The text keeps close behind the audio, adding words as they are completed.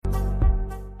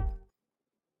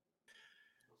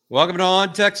Welcome to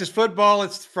On Texas Football.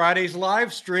 It's Friday's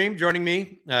live stream. Joining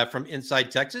me from inside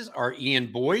Texas are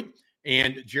Ian Boyd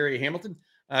and Jerry Hamilton.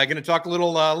 Going to talk a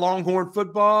little Longhorn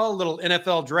football, a little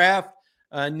NFL draft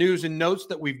news and notes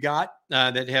that we've got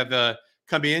that have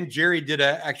come in. Jerry did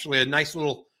actually a nice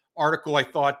little article, I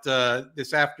thought,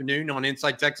 this afternoon on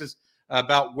Inside Texas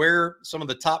about where some of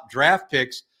the top draft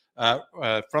picks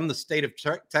from the state of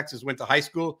Texas went to high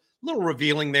school. A little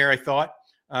revealing there, I thought.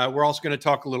 We're also going to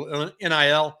talk a little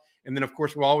NIL. And then, of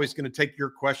course, we're always going to take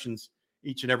your questions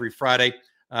each and every Friday.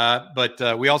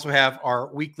 But we also have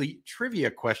our weekly trivia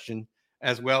question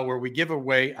as well, where we give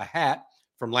away a hat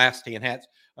from Last Stand Hats.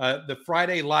 The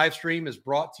Friday live stream is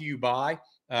brought to you by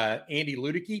Andy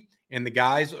Ludicky and the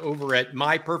guys over at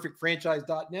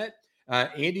myperfectfranchise.net.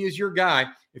 Andy is your guy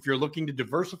if you're looking to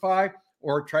diversify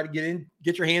or try to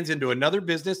get your hands into another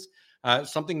business,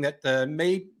 something that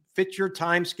may fit your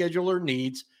time schedule or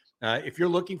needs. If you're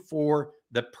looking for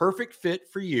the perfect fit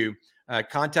for you,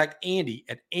 contact Andy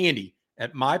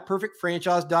at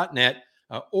myperfectfranchise.net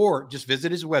or just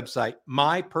visit his website,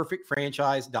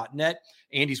 myperfectfranchise.net.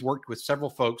 Andy's worked with several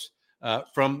folks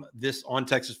from this On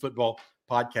Texas Football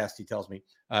podcast, he tells me,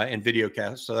 and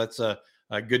videocast. So that's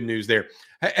good news there.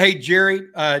 Hey, Jerry,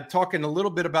 talking a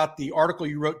little bit about the article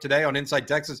you wrote today on Inside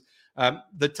Texas.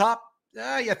 The top,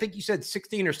 I think you said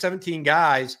 16 or 17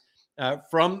 guys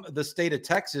from the state of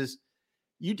Texas.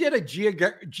 You did a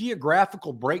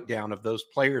geographical breakdown of those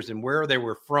players and where they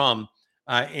were from,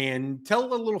 and tell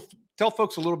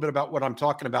folks a little bit about what I'm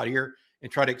talking about here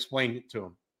and try to explain it to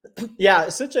them. Yeah,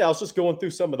 essentially, I was just going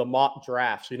through some of the mock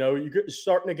drafts. You know, you're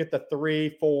starting to get the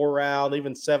 3, 4 round,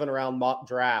 even 7 round mock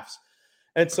drafts.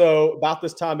 And so about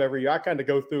this time every year, I kind of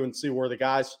go through and see where the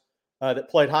guys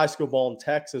that played high school ball in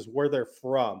Texas, where they're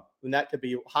from. And that could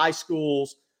be high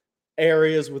schools,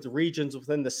 areas with regions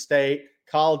within the state,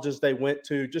 colleges they went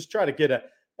to, just try to get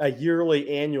a yearly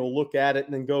annual look at it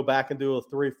and then go back and do a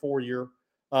 3-4 year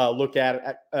look at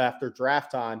it after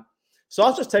draft time. So I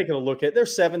was just taking a look at,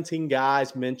 there's 17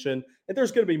 guys mentioned, and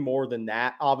there's going to be more than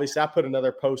that. Obviously, I put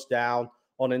another post down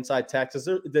on Inside Texas.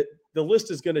 The list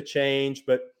is going to change,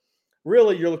 but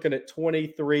really you're looking at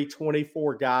 23,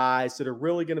 24 guys that are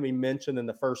really going to be mentioned in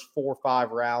the first 4 or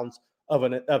 5 rounds of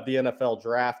the NFL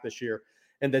draft this year.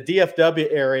 And the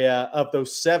DFW area, of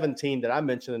those 17 that I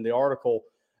mentioned in the article,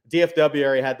 DFW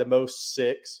area had the most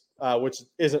 6, which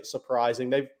isn't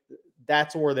surprising.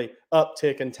 That's where the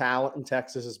uptick in talent in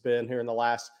Texas has been here in the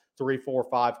last 3, 4,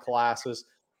 5 classes.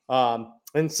 And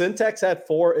Syntex had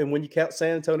 4, and when you count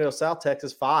San Antonio, South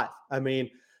Texas, 5. I mean,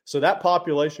 so that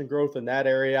population growth in that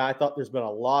area, I thought there's been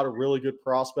a lot of really good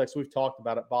prospects. We've talked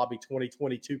about it, Bobby,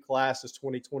 2022 class, this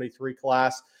 2023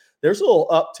 class. There's a little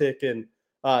uptick in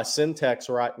Syntex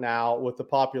right now with the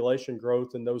population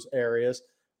growth in those areas.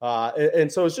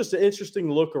 And so it's just an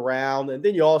interesting look around. And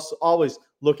then you also always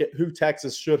look at who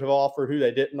Texas should have offered, who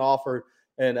they didn't offer,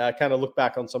 and kind of look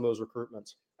back on some of those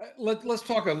recruitments. Let's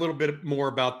talk a little bit more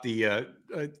about the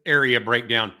area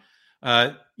breakdown.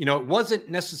 It wasn't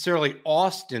necessarily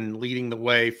Austin leading the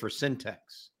way for Syntex,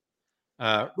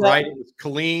 right? It was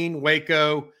Killeen,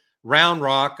 Waco, Round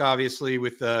Rock, obviously,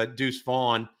 with Deuce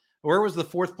Vaughn. Where was the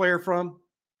 4th player from?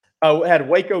 We had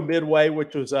Waco Midway,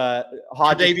 which was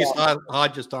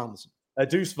Hodges Thomas.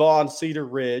 Deuce Vaughn, Cedar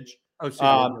Ridge.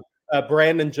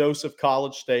 Brandon Joseph,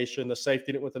 College Station, the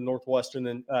safety net with the Northwestern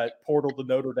and portal to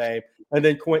Notre Dame. And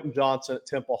then Quentin Johnson at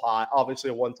Temple High, obviously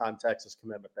a one-time Texas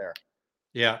commitment there.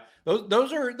 Yeah,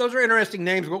 those are interesting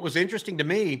names. What was interesting to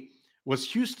me was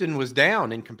Houston was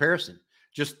down in comparison.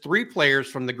 Just 3 players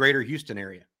from the greater Houston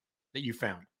area that you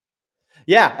found.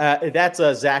 Yeah, that's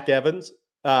Zach Evans,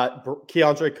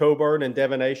 Keandre Coburn, and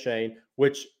Devin A. Shane,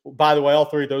 which, by the way, all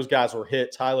 3 of those guys were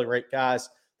hits, highly ranked guys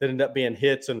that end up being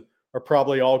hits and are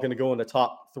probably all going to go in the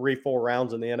top 3-4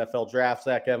 rounds in the NFL draft.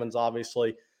 Zach Evans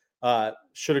obviously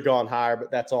should have gone higher,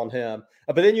 but that's on him.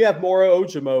 But then you have Moro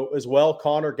Ojimo as well,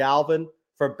 Connor Galvin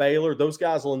from Baylor. Those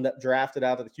guys will end up drafted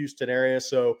out of the Houston area.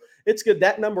 So it's good.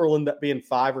 That number will end up being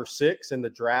 5 or 6 in the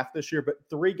draft this year, but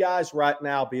 3 guys right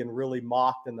now being really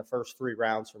mocked in the first 3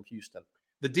 rounds from Houston.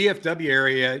 The DFW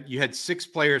area, you had 6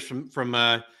 players from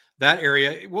that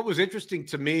area. What was interesting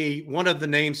to me, one of the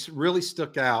names really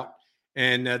stuck out,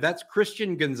 and that's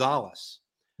Christian Gonzalez.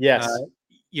 Yes.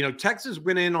 Texas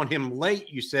went in on him late,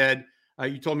 you said.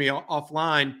 You told me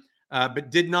offline, but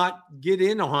did not get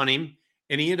in on him.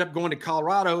 And he ended up going to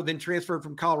Colorado, then transferred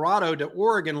from Colorado to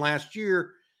Oregon last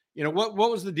year. What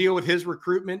was the deal with his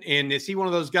recruitment? And is he one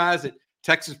of those guys that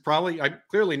Texas probably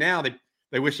clearly now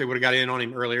they wish they would have got in on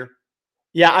him earlier?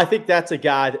 Yeah, I think that's a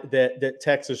guy that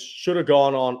Texas should have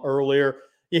gone on earlier.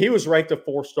 he was ranked a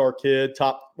 4-star kid,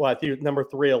 I think number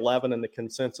 311 in the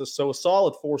consensus. So a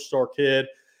solid 4-star kid.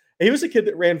 He was a kid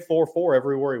that ran 4.4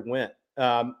 everywhere he went.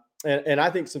 And I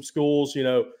think some schools,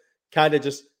 kind of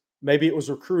just maybe it was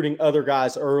recruiting other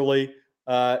guys early.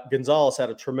 Gonzalez had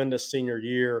a tremendous senior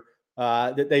year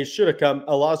that they should have come.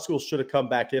 A lot of schools should have come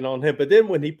back in on him. But then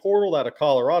when he portaled out of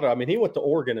Colorado, I mean, he went to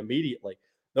Oregon immediately.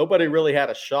 Nobody really had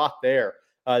a shot there.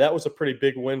 That was a pretty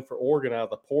big win for Oregon out of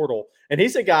the portal. And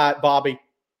he's a guy, Bobby,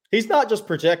 he's not just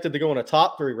projected to go in the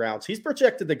top 3 rounds. He's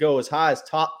projected to go as high as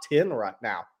top 10 right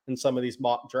now in some of these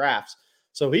mock drafts.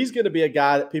 So he's going to be a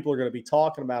guy that people are going to be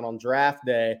talking about on draft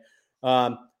day.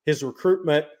 His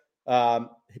recruitment,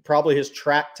 probably his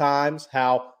track times,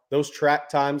 how those track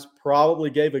times probably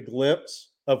gave a glimpse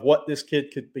of what this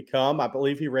kid could become. I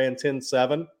believe he ran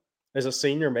 10.7 as a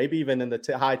senior, maybe even in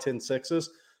the high 10.6s.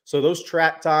 So those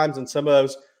track times and some of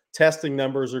those testing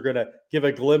numbers are going to give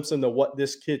a glimpse into what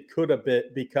this kid could have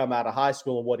become out of high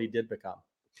school and what he did become.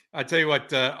 I tell you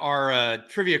what, our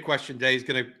trivia question day is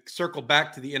going to circle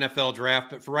back to the NFL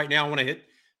draft. But for right now, I want to hit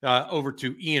over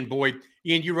to Ian Boyd.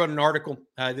 Ian, you wrote an article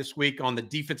this week on the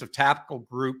defensive tackle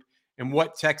group and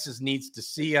what Texas needs to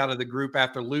see out of the group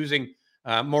after losing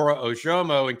Moro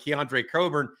Ojomo and Keandre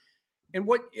Coburn. And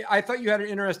what I thought you had an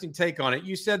interesting take on it.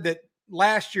 You said that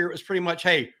last year it was pretty much,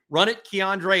 hey, run it,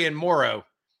 Keandre and Moro.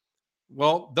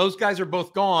 Well, those guys are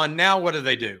both gone. Now what do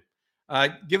they do?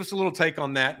 Give us a little take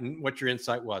on that and what your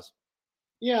insight was.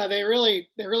 Yeah, they really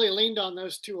leaned on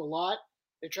those two a lot.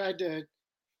 They tried to,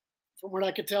 from what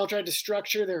I could tell, tried to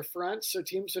structure their fronts so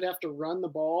teams would have to run the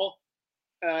ball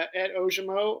at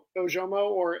Ojomo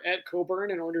or at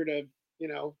Coburn in order to,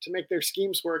 to make their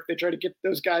schemes work. They try to get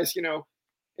those guys,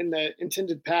 in the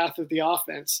intended path of the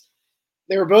offense.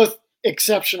 They were both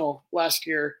exceptional last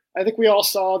year. I think we all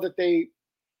saw that they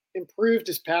improved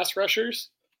as pass rushers.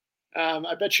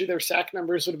 I bet you their sack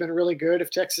numbers would have been really good if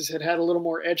Texas had a little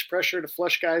more edge pressure to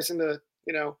flush guys into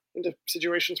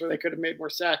situations where they could have made more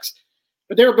sacks.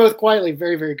 But they were both quietly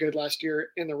very, very good last year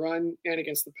in the run and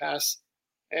against the pass.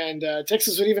 And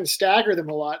Texas would even stagger them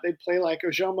a lot. They'd play like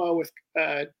Ojomo with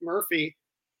Murphy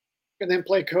and then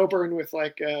play Coburn with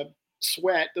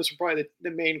Sweat. Those were probably the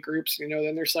main groups.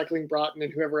 Then they're cycling Broughton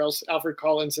and whoever else, Alfred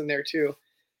Collins in there too.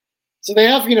 So they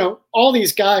have, all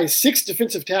these guys, 6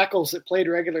 defensive tackles that played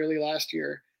regularly last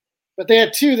year, but they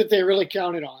had 2 that they really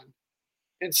counted on.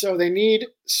 And so they need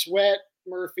Sweat,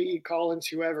 Murphy, Collins,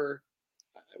 whoever,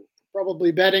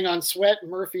 probably betting on Sweat and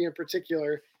Murphy in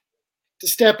particular, to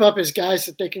step up as guys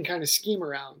that they can kind of scheme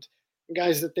around,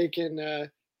 guys that they can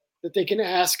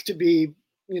ask to be,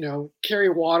 carry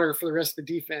water for the rest of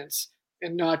the defense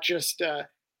and not just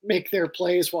make their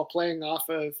plays while playing off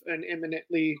of an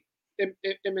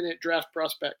imminent draft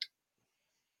prospect.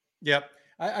 Yep.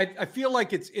 I feel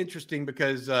like it's interesting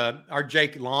because our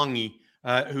Jake Longy,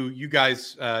 who you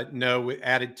guys know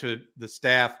added to the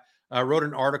staff, wrote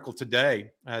an article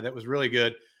today that was really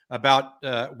good about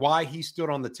why he stood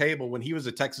on the table when he was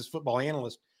a Texas football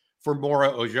analyst for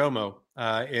Moro Ojomo.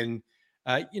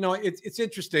 It's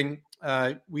interesting.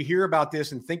 We hear about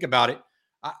this and think about it.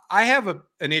 I have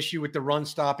an issue with the run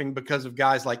stopping because of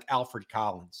guys like Alfred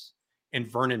Collins and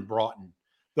Vernon Broughton.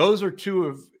 Those are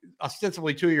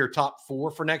ostensibly two of your top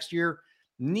 4 for next year.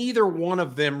 Neither one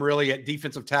of them really at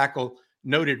defensive tackle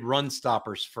noted run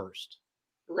stoppers first.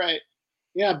 Right.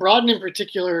 Yeah, Broughton in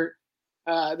particular,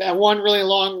 that one really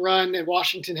long run that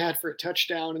Washington had for a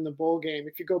touchdown in the bowl game.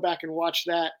 If you go back and watch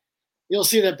that, you'll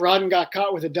see that Broughton got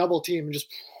caught with a double team and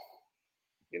just,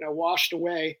 washed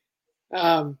away.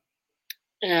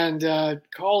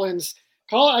 Collins,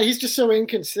 he's just so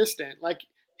inconsistent. Like,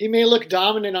 he may look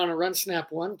dominant on a run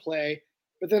snap one play,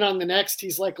 but then on the next,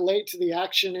 he's late to the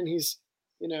action and he's,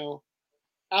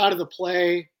 out of the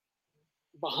play,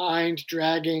 behind,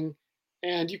 dragging.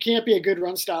 And you can't be a good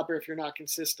run stopper if you're not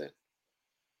consistent.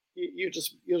 You'll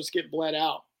just get bled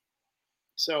out.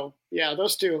 So yeah,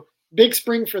 those 2, big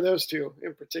spring for those 2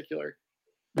 in particular.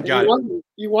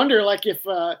 You wonder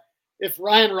if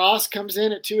Ryan Ross comes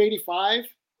in at 285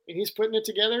 and he's putting it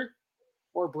together,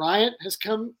 or Bryant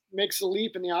makes a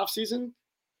leap in the offseason,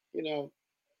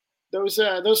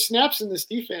 those snaps in this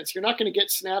defense, you're not going to get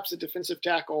snaps at defensive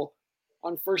tackle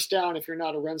on first down if you're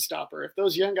not a run stopper. If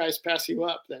those young guys pass you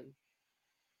up, then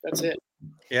that's it.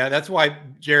 Yeah, that's why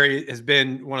Jerry has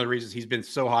been one of the reasons he's been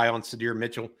so high on Sadir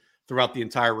Mitchell throughout the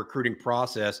entire recruiting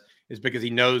process, is because he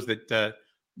knows that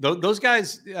those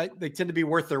guys, they tend to be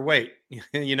worth their weight,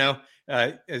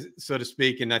 so to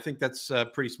speak. And I think that's a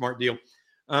pretty smart deal.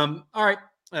 All right.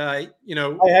 Hey,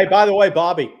 by the way,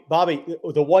 Bobby,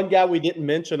 the one guy we didn't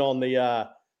mention on the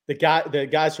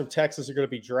guys from Texas are going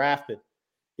to be drafted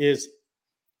is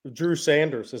Drew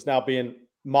Sanders is now being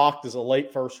mocked as a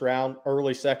late first round,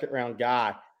 early second round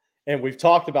guy. And we've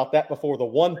talked about that before. The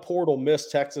one portal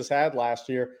miss Texas had last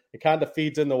year, it kind of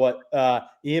feeds into what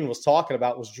Ian was talking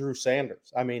about, was Drew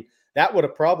Sanders. I mean, that would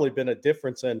have probably been a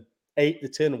difference in 8 to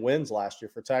 10 wins last year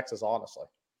for Texas, honestly.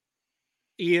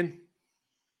 Ian?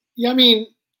 Yeah, I mean,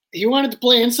 he wanted to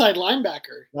play inside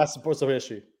linebacker. That's the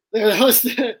issue. That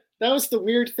was the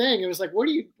weird thing. It was like, what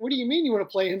do you mean you want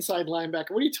to play inside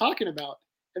linebacker? What are you talking about?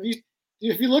 Have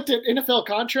you looked at NFL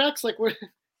contracts? Like, what?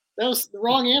 That was the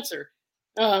wrong answer.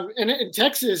 And in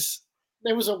Texas,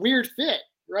 there was a weird fit,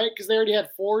 right? Because they already had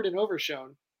Ford and Overshown.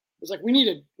 It was like, we need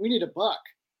a buck.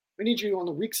 We need you on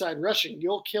the weak side rushing.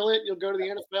 You'll kill it. You'll go to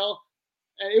the NFL.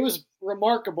 And it was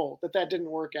remarkable that didn't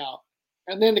work out.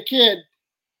 And then the kid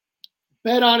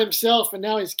bet on himself, and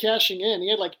now he's cashing in. He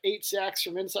had like 8 sacks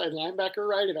from inside linebacker,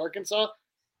 right, at Arkansas.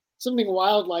 Something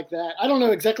wild like that. I don't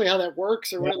know exactly how that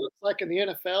works or what it looks like in the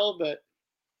NFL, but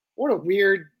what a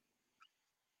weird,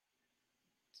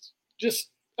 just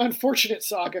unfortunate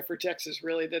saga for Texas,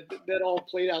 really, that all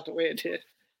played out the way it did.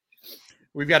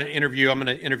 We've got an interview. I'm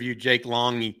going to interview Jake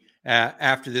Long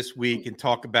after this week and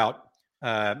talk about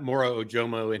Moro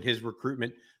Ojomo and his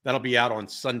recruitment. That'll be out on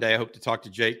Sunday. I hope to talk to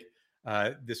Jake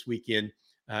this weekend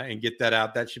and get that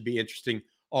out. That should be interesting.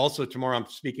 Also, tomorrow I'm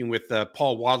speaking with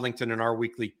Paul Wadlington in our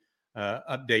weekly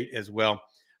update as well.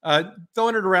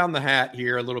 Throwing it around the hat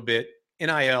here a little bit.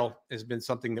 NIL has been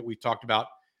something that we've talked about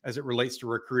as it relates to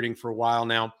recruiting for a while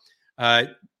now.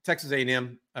 Texas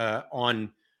A&M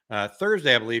on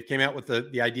Thursday, I believe, came out with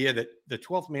the idea that the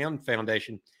 12th Man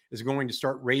Foundation is going to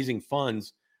start raising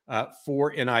funds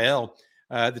for NIL.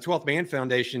 The 12th Man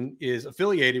Foundation is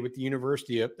affiliated with the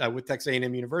university, with Texas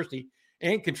A&M University,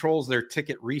 and controls their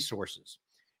ticket resources.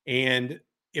 And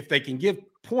if they can give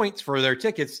points for their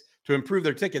tickets to improve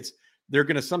their tickets, they're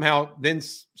going to somehow then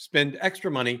spend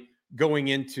extra money going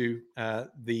into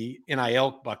the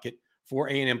NIL bucket for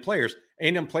A&M players.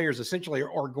 A&M players essentially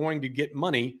are going to get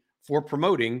money for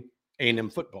promoting A&M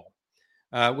football,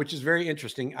 which is a very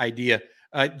interesting idea.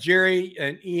 Jerry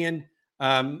and Ian,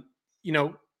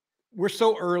 we're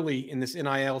so early in this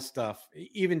NIL stuff.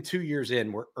 Even 2 years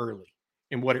in, we're early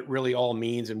in what it really all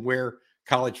means and where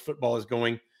college football is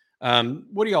going.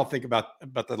 What do y'all think about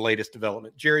the latest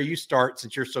development? Jerry, you start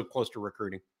since you're so close to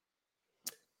recruiting.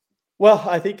 Well,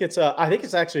 I think it's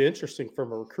actually interesting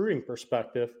from a recruiting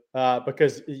perspective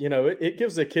because it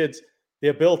gives the kids the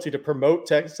ability to promote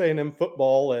Texas A&M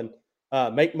football and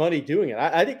make money doing it.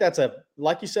 I think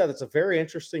like you said, that's a very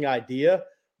interesting idea.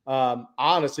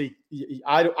 Honestly,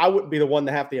 I wouldn't be the one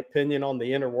to have the opinion on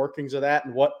the inner workings of that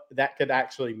and what that could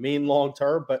actually mean long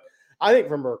term. But I think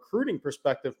from a recruiting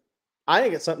perspective, I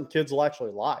think it's something kids will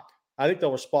actually like. I think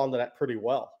they'll respond to that pretty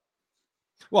well.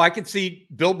 Well, I could see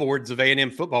billboards of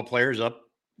A&M football players up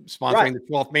sponsoring the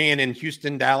 12th Man in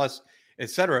Houston, Dallas,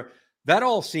 etc. That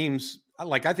all seems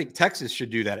like, I think Texas should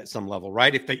do that at some level,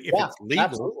 right? If it's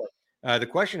legal. The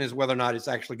question is whether or not it's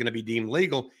actually going to be deemed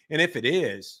legal. And if it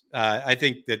is, I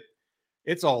think that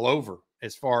it's all over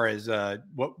as far as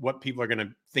what people are going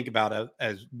to think about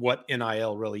as what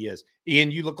NIL really is. Ian,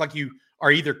 you look like you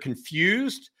are either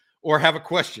confused or have a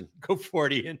question. Go for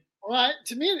it, Ian. Well,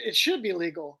 to me, it should be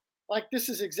legal. Like, these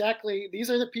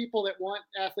are the people that want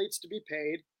athletes to be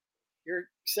paid. You're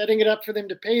setting it up for them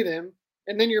to pay them,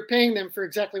 and then you're paying them for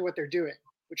exactly what they're doing,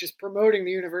 which is promoting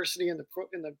the university and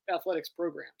the athletics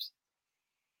programs.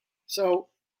 So,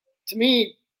 to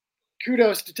me,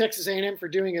 kudos to Texas A&M for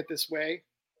doing it this way.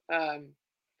 I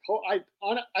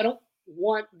don't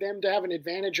want them to have an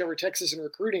advantage over Texas in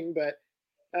recruiting, but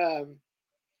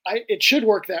it should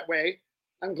work that way.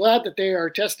 I'm glad that they are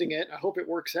testing it. I hope it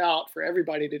works out for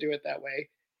everybody to do it that way.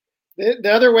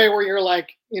 The other way, where you're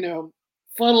like,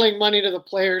 funneling money to the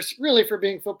players, really for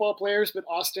being football players, but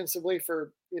ostensibly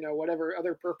for, whatever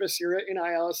other purpose your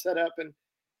NIL is set up and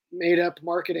made up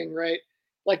marketing, right?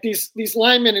 Like these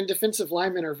linemen and defensive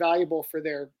linemen are valuable for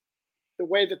the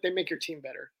way that they make your team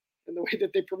better and the way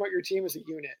that they promote your team as a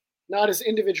unit, not as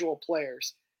individual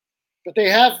players. But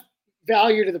they have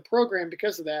value to the program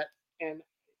because of that. And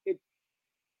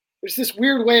there's this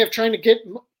weird way of trying to get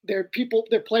their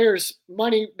players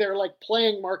money, their like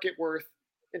playing market worth,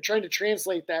 and trying to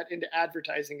translate that into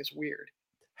advertising is weird.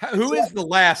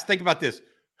 Think about this.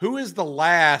 Who is the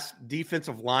last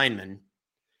defensive lineman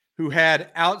who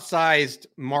had outsized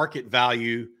market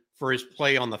value for his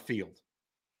play on the field?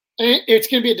 It's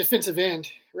going to be a defensive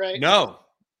end, right? No,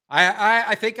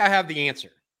 I think I have the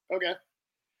answer. Okay.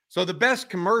 So the best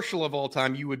commercial of all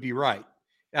time, you would be right.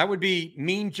 That would be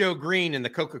Mean Joe Green in the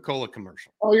Coca-Cola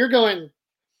commercial. Oh, you're going.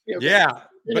 Yeah.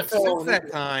 But since that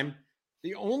time,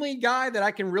 The only guy that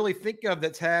I can really think of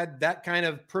that's had that kind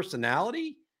of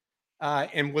personality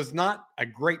and was not a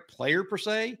great player per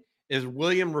se is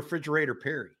William Refrigerator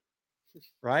Perry,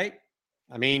 right?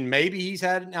 I mean, maybe he's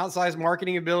had an outsized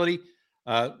marketing ability.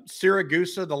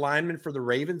 Siragusa, the lineman for the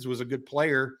Ravens, was a good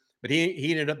player, but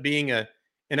he ended up being a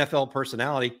NFL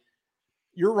personality.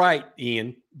 You're right,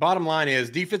 Ian. Bottom line is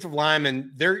defensive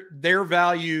linemen, their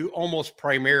value almost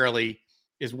primarily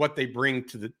is what they bring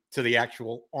to the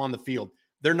actual on the field.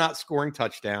 They're not scoring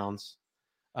touchdowns.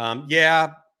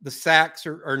 Yeah, the sacks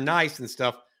are nice and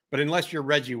stuff, but unless you're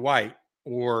Reggie White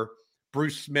or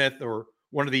Bruce Smith or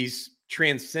one of these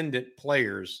transcendent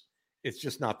players, it's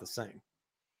just not the same.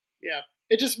 Yeah,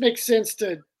 it just makes sense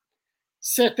to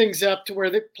set things up to where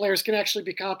the players can actually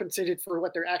be compensated for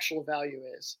what their actual value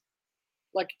is.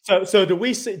 Like, so do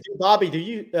we see, Bobby?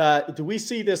 Do we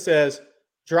see this as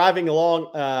driving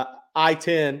along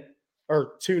I-10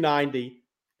 or 290,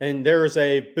 and there's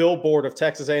a billboard of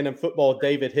Texas A&M football,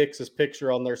 David Hicks's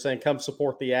picture on there saying, "Come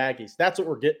support the Aggies"? That's what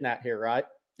we're getting at here, right?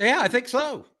 Yeah, I think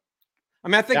so. I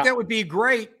mean, I think that would be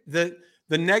great. The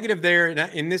negative there,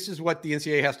 and this is what the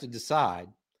NCAA has to decide,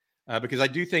 because I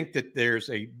do think that there's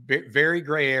a very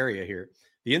gray area here.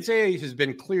 The NCAA has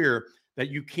been clear that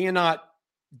you cannot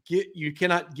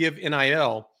give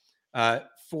NIL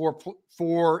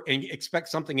for and expect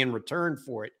something in return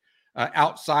for it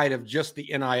outside of just the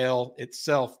NIL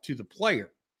itself to the player.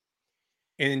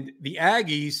 And the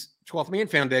Aggies 12th Man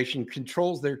Foundation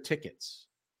controls their tickets.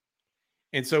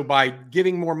 And so by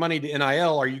giving more money to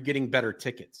NIL, are you getting better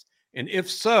tickets? And if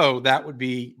so, that would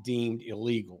be deemed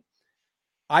illegal.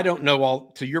 I don't know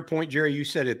all, to your point, Jerry, you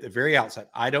said at the very outset,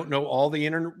 I don't know all the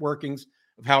inner workings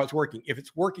of how it's working. If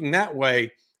it's working that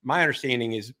way, my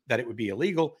understanding is that it would be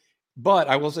illegal. But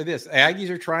I will say this, Aggies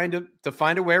are trying to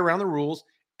find a way around the rules.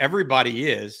 Everybody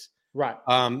is. Right.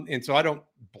 And so I don't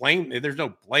blame, there's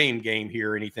no blame game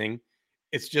here or anything.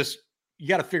 It's just, you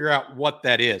got to figure out what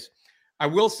that is. I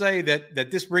will say that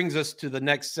this brings us to the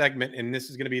next segment, and this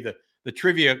is going to be the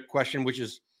trivia question, which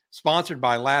is sponsored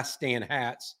by Last Stand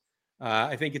Hats.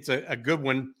 I think it's a good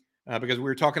one because we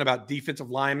were talking about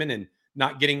defensive linemen and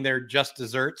not getting their just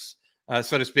desserts,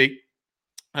 so to speak.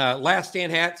 Last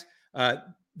Stand Hats.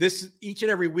 This each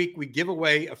and every week we give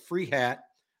away a free hat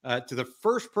to the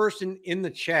first person in the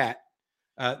chat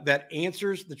that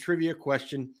answers the trivia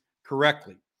question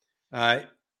correctly.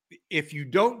 If you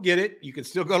don't get it, you can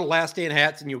still go to Last Stand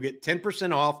Hats and you'll get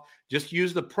 10% off. Just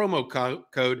use the promo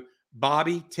code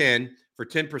Bobby10 for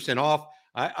 10% off.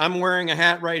 I'm wearing a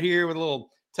hat right here with a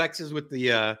little Texas with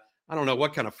the, I don't know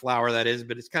what kind of flower that is,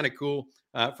 but it's kind of cool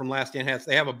from Last Stand Hats.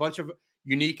 They have a bunch of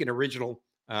unique and original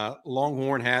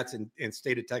Longhorn hats and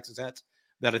state of Texas hats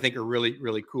that I think are really,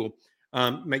 really cool.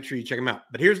 Make sure you check them out.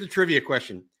 But here's the trivia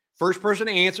question. First person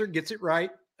to answer gets it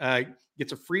right,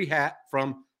 gets a free hat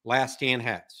from Last Stand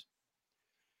Hats.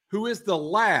 Who is the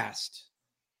last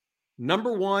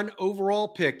number 1 overall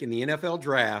pick in the NFL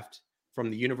draft from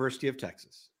the University of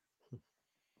Texas?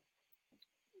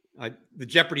 The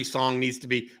Jeopardy song needs to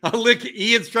be. Look,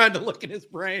 Ian's trying to look in his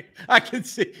brain.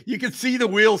 You can see the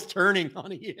wheels turning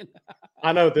on Ian.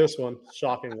 I know this one,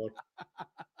 shockingly.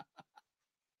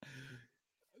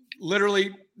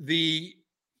 Literally, he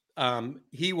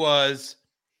was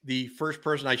the first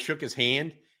person I shook his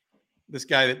hand. This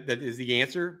guy that is the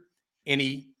answer, and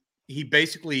he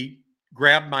basically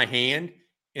grabbed my hand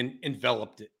and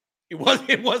enveloped it. It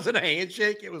wasn't a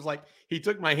handshake. It was like he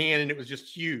took my hand and it was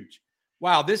just huge.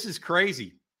 Wow, this is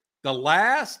crazy. The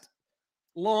last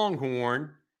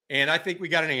Longhorn, and I think we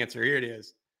got an answer. Here it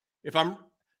is.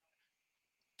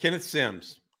 Kenneth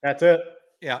Sims. That's it.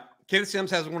 Yeah. Kenneth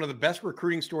Sims has one of the best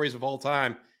recruiting stories of all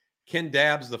time. Ken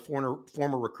Dabbs, the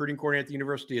former recruiting coordinator at the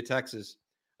University of Texas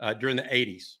during the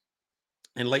 80s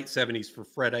and late 70s for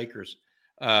Fred Akers.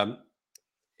 And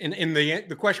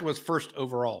the question was first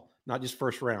overall, not just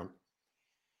first round.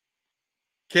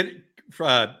 Ken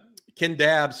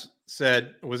Dabbs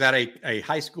was at a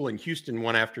high school in Houston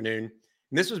one afternoon.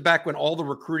 And this was back when all the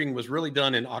recruiting was really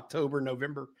done in October,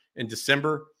 November, and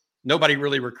December. Nobody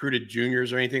really recruited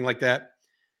juniors or anything like that.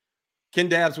 Ken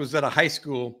Dabbs was at a high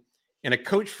school, and a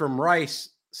coach from Rice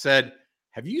said,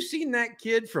 "Have you seen that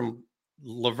kid from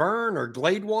Laverne or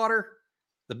Gladewater,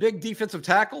 the big defensive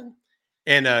tackle?"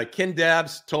 And Ken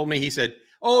Dabbs told me, he said,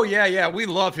 "Oh, yeah, we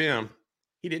love him."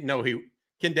 He didn't know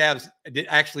Ken Dabbs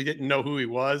actually didn't know who he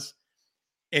was.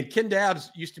 And Ken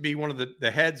Dabbs used to be one of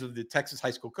the heads of the Texas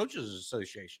High School Coaches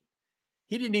Association.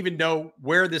 He didn't even know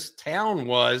where this town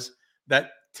was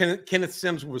that Kenneth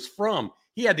Sims was from.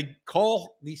 He had to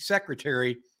call the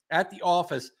secretary at the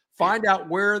office, find out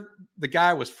where the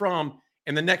guy was from,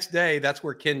 and the next day, that's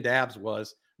where Ken Dabbs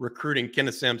was recruiting.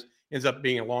 Kenneth Sims ends up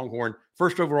being a Longhorn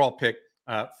first overall pick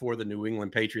for the New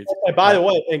England Patriots. And by the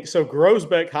way, so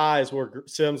Grosbeck High is where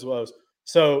Sims was.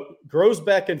 So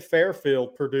Grosbeck and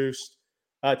Fairfield produced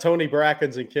Tony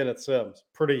Brackens and Kenneth Sims.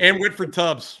 And Winford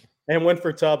Tubbs. And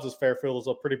Winford Tubbs is Fairfield is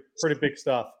a pretty big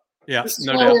stuff. Yeah,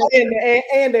 no doubt.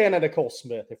 And Anna Nicole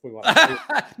Smith, if we want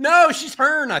to. No, she's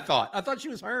Hearn, I thought she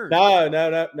was Hearn.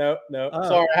 No. Oh.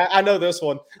 Sorry, I know this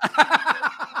one.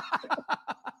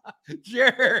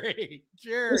 Jerry.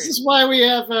 This is why we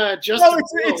have Justin. No,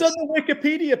 it's on the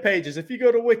Wikipedia pages. If you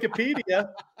go to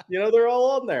Wikipedia, they're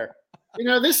all on there.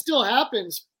 This still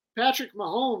happens. Patrick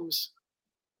Mahomes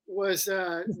was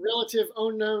a relative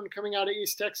unknown coming out of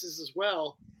East Texas as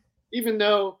well, even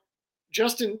though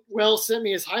Justin Wells sent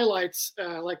me his highlights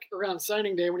like around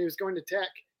signing day when he was going to Tech.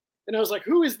 And I was like,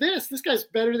 who is this? This guy's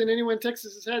better than anyone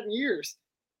Texas has had in years.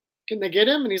 Can they get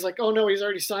him? And he's like, oh, no, he's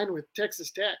already signed with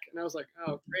Texas Tech. And I was like,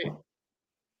 oh, great.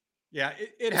 Yeah,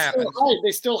 it happens.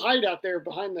 They still hide out there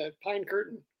behind the pine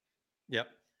curtain. Yep.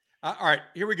 All right,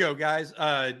 here we go, guys.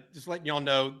 Just letting y'all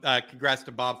know, congrats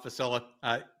to Bob Facella.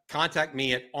 Contact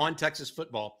me at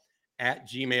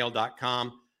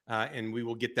ontexasfootball@gmail.com, and we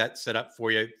will get that set up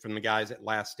for you from the guys at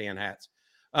Last Stand Hats.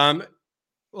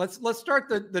 Let's start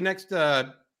the next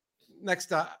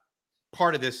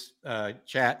part of this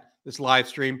chat, this live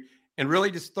stream, and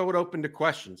really just throw it open to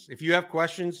questions. If you have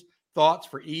questions, thoughts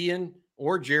for Ian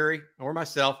or Jerry or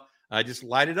myself, just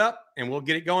light it up and we'll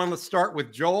get it going. Let's start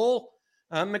with Joel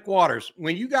McWaters.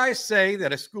 When you guys say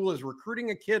that a school is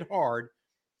recruiting a kid hard,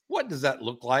 what does that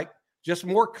look like? Just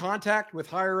more contact with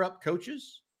higher up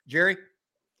coaches? Jerry?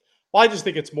 Well, I just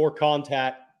think it's more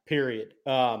contact, period.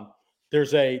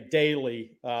 There's a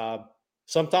daily,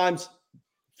 sometimes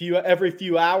every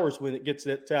few hours when it gets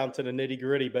down to the nitty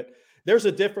gritty, but there's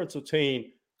a difference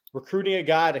between recruiting a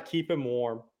guy to keep him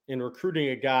warm and recruiting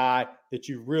a guy that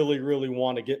you really, really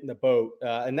want to get in the boat.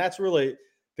 And that's really,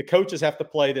 the coaches have to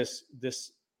play this,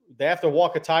 they have to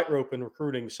walk a tightrope in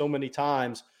recruiting so many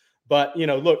times. But,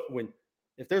 look,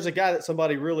 if there's a guy that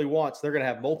somebody really wants, they're going to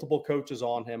have multiple coaches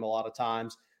on him a lot of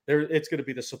times. It's going to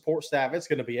be the support staff. It's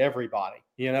going to be everybody.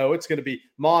 It's going to be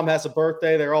mom has a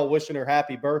birthday. They're all wishing her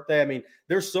happy birthday. I mean,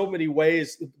 there's so many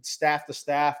ways, staff to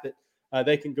staff, that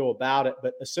they can go about it.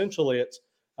 But essentially, it's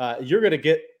you're going to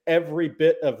get every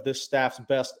bit of this staff's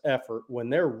best effort when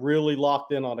they're really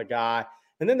locked in on a guy.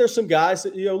 And then there's some guys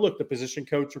that, look, the position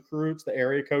coach recruits, the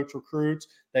area coach recruits,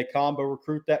 they combo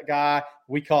recruit that guy.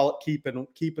 We call it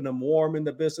keeping them warm in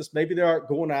the business. Maybe they aren't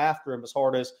going after him as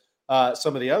hard as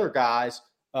some of the other guys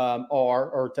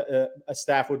or a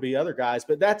staff would be other guys.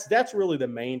 But that's really the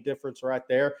main difference right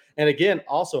there. And again,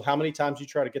 also how many times you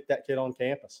try to get that kid on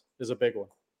campus is a big one.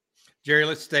 Jerry,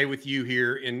 let's stay with you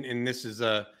here. And this is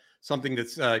something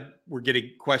that's we're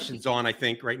getting questions on, I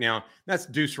think, right now. That's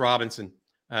Deuce Robinson,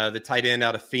 the tight end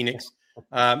out of Phoenix.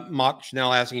 Mock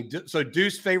Chanel asking, so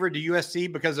Deuce favored to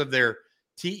USC because of their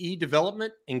TE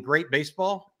development and great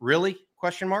baseball? Really? ?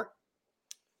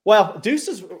 Well,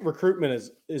 Deuce's recruitment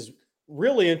is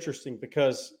really interesting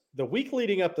because the week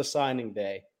leading up to signing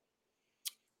day,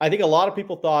 I think a lot of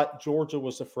people thought Georgia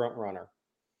was the front runner.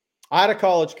 I had a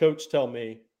college coach tell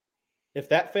me, if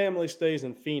that family stays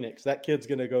in Phoenix, that kid's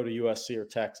going to go to USC or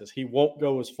Texas. He won't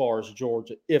go as far as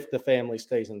Georgia if the family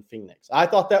stays in Phoenix. I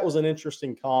thought that was an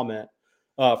interesting comment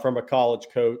from a college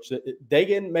coach.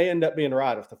 They may end up being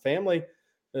right. If the family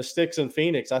sticks in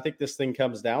Phoenix, I think this thing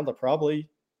comes down to probably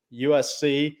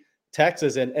USC,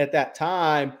 Texas. And at that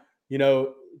time,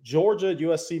 Georgia,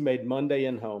 USC made Monday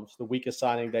in homes, the week of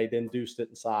signing day, then Deuce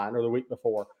didn't sign, or the week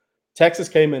before. Texas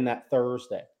came in that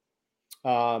Thursday.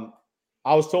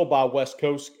 I was told by a West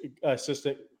Coast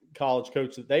assistant college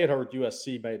coach that they had heard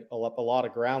USC made a lot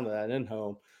of ground in that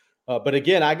in-home. But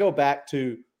again, I go back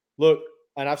to, look,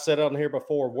 and I've said it on here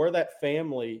before, where that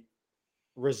family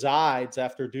resides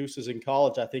after Deuce is in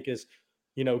college, I think is,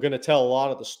 going to tell a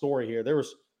lot of the story here. There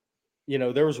was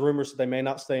rumors that they may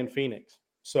not stay in Phoenix.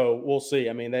 So we'll see.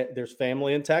 I mean, there's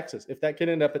family in Texas. If that kid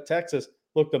ended up at Texas,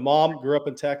 look, the mom grew up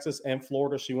in Texas and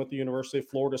Florida. She went to the University of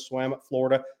Florida, swam at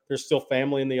Florida. There's still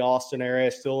family in the Austin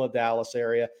area, still in the Dallas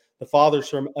area. The father's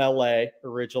from L.A.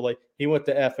 originally. He went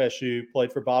to FSU,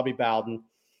 played for Bobby Bowden.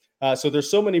 So there's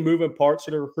so many moving parts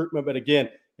to the recruitment. But again,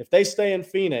 if they stay in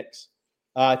Phoenix,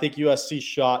 I think USC's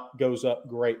shot goes up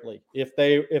greatly. If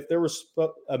there was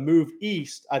a move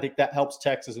east, I think that helps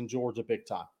Texas and Georgia big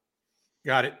time.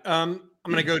 Got it. I'm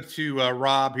going to go to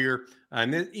Rob here.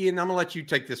 And then, Ian, I'm going to let you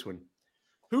take this one.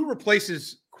 Who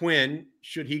replaces Quinn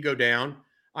should he go down?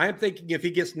 I am thinking if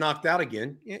he gets knocked out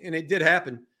again, and it did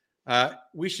happen,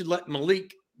 we should let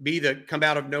Malik be the come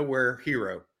out of nowhere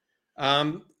hero.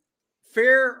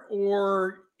 Fair,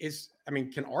 or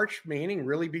can Arch Manning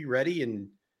really be ready in,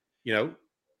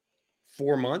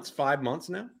 4 months, 5 months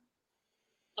now?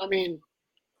 I mean,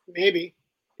 maybe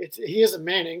he is a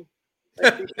Manning.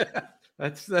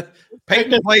 That's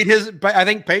Peyton played his. I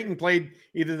think Peyton played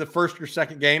either the first or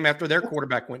second game after their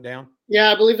quarterback went down.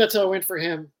 Yeah, I believe that's how it went for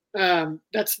him.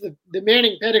 That's the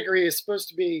Manning pedigree is supposed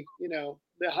to be,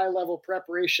 the high level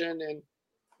preparation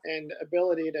and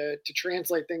ability to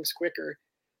translate things quicker.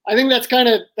 I think that's kind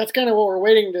of what we're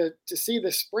waiting to see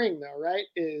this spring, though, right?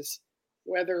 Is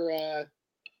whether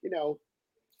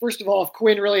first of all, if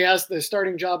Quinn really has the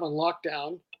starting job on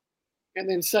lockdown, and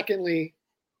then secondly,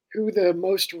 who the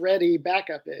most ready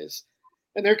backup is.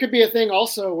 And there could be a thing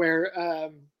also where,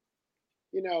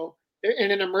 in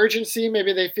an emergency,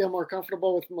 maybe they feel more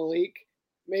comfortable with Malik.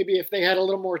 Maybe if they had a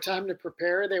little more time to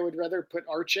prepare, they would rather put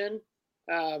Arch in.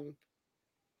 There's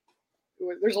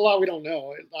a lot we don't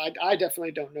know. I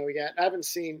definitely don't know yet. I haven't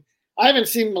seen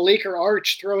Malik or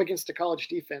Arch throw against a college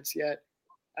defense yet.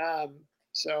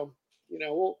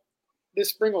 This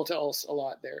spring will tell us a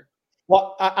lot there.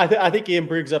 Well, I think Ian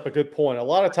brings up a good point. A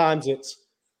lot of times it's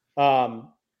a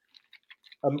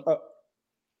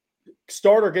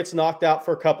starter gets knocked out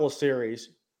for a couple of series.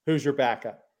 Who's your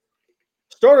backup?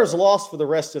 Starter's lost for the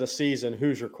rest of the season.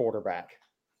 Who's your quarterback?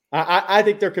 I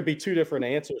think there could be two different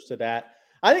answers to that.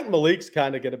 I think Malik's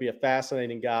kind of going to be a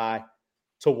fascinating guy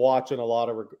to watch in a lot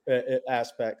of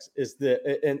aspects.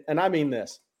 And I mean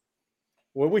this.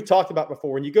 When we talked about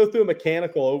before, when you go through a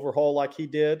mechanical overhaul like he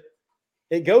did,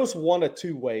 it goes one of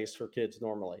two ways for kids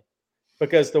normally.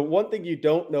 Because the one thing you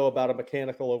don't know about a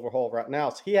mechanical overhaul right now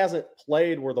is he hasn't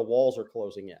played where the walls are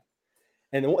closing in.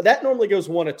 And that normally goes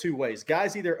one of two ways.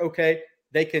 Guys either,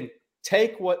 they can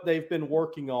take what they've been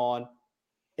working on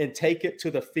and take it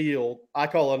to the field. I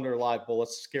call under live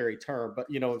bullets, a scary term, but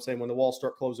you know what I'm saying, when the walls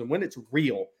start closing, when it's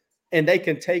real, and they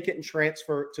can take it and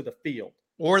transfer it to the field.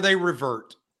 Or they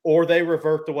revert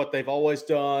to what they've always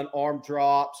done, arm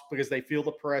drops, because they feel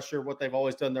the pressure, what they've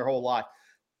always done their whole life.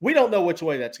 We don't know which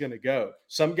way that's going to go.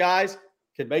 Some guys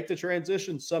can make the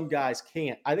transition. Some guys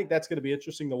can't. I think that's going to be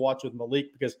interesting to watch with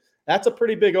Malik because that's a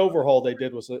pretty big overhaul they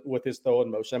did with his throwing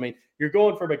motion. I mean, you're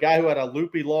going from a guy who had a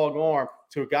loopy long arm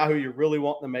to a guy who you're really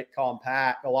wanting to make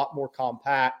a lot more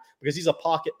compact because he's a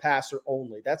pocket passer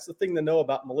only. That's the thing to know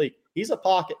about Malik. He's a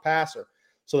pocket passer.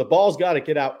 So the ball's got to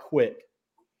get out quick.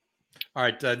 All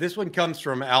right. This one comes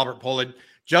from Albert Pollard.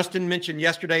 Justin mentioned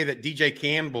yesterday that DJ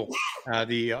Campbell,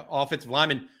 the offensive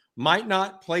lineman, might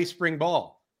not play spring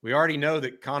ball. We already know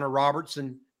that Connor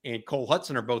Robertson and Cole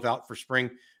Hudson are both out for spring.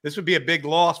 This would be a big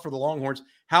loss for the Longhorns.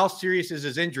 How serious is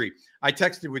his injury? I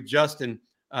texted with Justin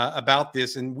about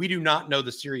this, and we do not know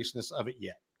the seriousness of it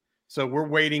yet. So we're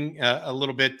waiting a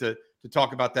little bit to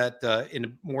talk about that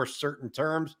in more certain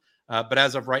terms. But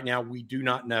as of right now, we do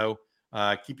not know.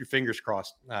 Keep your fingers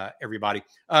crossed, everybody.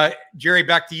 Jerry,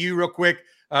 back to you real quick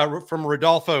from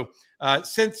Rodolfo.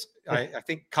 Since I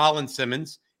think Colin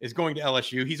Simmons is going to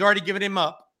LSU, he's already given him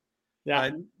up.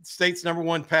 Yeah, state's number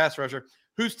one pass rusher.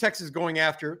 Who's Texas going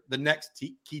after the next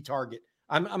key target?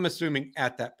 I'm assuming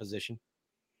at that position.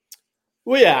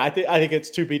 Well, yeah, I think it's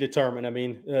to be determined. I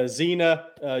mean, Zena,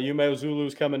 Ume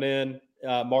Zulu's coming in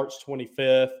March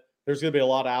 25th. There's going to be a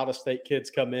lot of out-of-state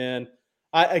kids come in.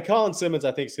 Colin Simmons,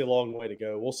 I think, is a long way to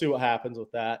go. We'll see what happens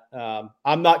with that.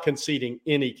 I'm not conceding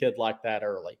any kid like that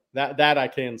early. That I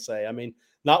can say. I mean,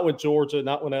 not with Georgia,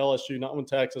 not with LSU, not with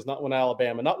Texas, not with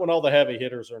Alabama, not when all the heavy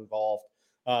hitters are involved.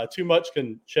 Too much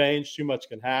can change. Too much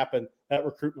can happen. That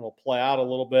recruitment will play out a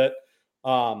little bit.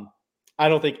 I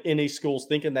don't think any school's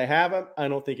thinking they have him. I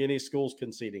don't think any school's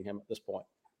conceding him at this point.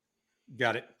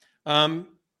 Got it.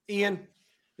 Ian,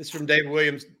 this is from David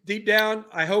Williams. Deep down,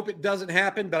 I hope it doesn't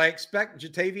happen, but I expect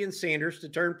Jatavian Sanders to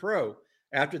turn pro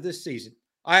after this season.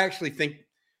 I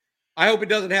hope it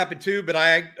doesn't happen too, but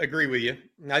I agree with you.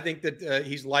 I think that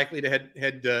he's likely to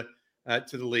head to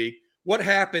the league. What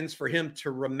happens for him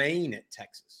to remain at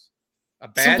Texas? A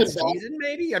bad season,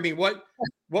 maybe? I mean, what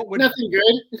would nothing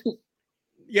good?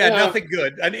 Yeah, nothing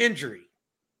good. An injury.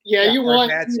 Yeah, you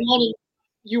want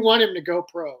him to go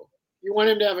pro. You want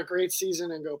him to have a great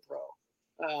season and go pro.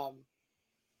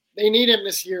 They need him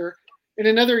this year. In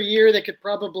another year, they could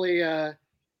probably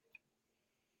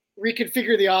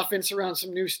reconfigure the offense around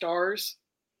some new stars.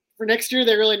 For next year,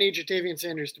 they really need Jatavian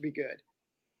Sanders to be good.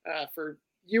 For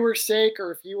Ewers' sake,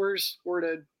 or if Ewers were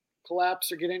to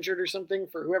collapse or get injured or something,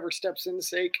 for whoever steps in's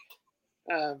sake.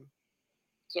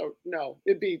 So, no,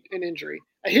 it'd be an injury.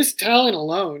 His talent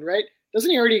alone, right?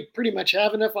 Doesn't he already pretty much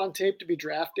have enough on tape to be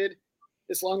drafted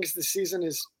as long as the season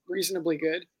is reasonably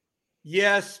good?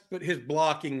 Yes, but his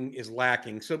blocking is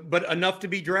lacking. So, but enough to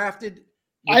be drafted?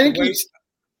 I think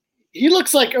he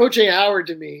looks like OJ Howard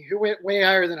to me, who went way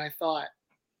higher than I thought.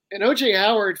 And OJ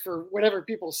Howard, for whatever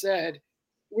people said,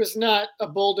 was not a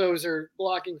bulldozer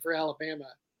blocking for Alabama.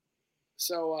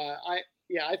 So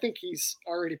I think he's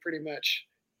already pretty much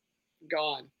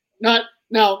gone. Not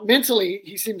now mentally,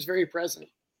 he seems very present,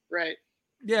 right?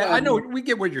 Yeah, I know we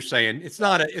get what you're saying. It's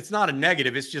not a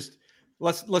negative. It's just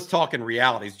let's talk in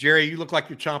realities. Jerry, you look like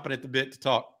you're chomping at the bit to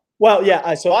talk. Well,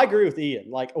 yeah, so I agree with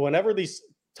Ian. Like whenever these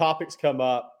topics come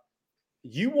up,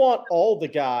 you want all the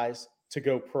guys to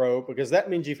go pro because that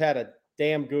means you've had a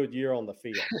damn good year on the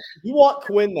field. You want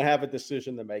Quinn to have a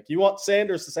decision to make. You want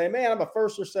Sanders to say, man, I'm a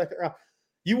first or second round.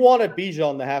 You wanted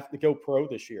Bijan to have to go pro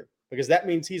this year because that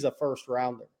means he's a first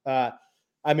rounder.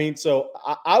 So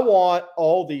I want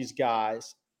all these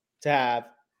guys to have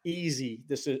easy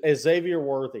decisions. Xavier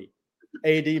Worthy,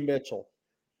 A.D. Mitchell.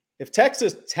 If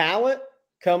Texas talent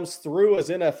comes through as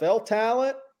NFL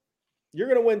talent, you're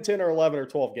going to win 10 or 11 or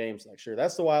 12 games next year.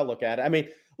 That's the way I look at it. I mean,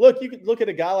 look, you could look at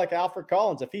a guy like Alfred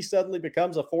Collins. If he suddenly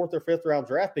becomes a 4th or 5th round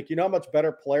draft pick, you know how much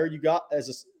better player you got as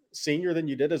a senior than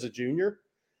you did as a junior?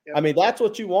 Yep. I mean, that's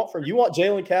what you want from – you want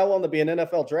Jalen Catalon to be an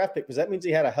NFL draft pick because that means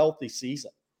he had a healthy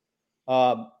season.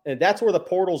 And that's where the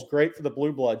portal's great for the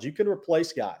Blue Bloods. You can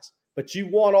replace guys, but you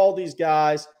want all these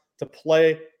guys to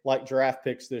play like draft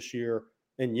picks this year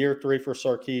in year 3 for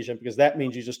Sarkisian because that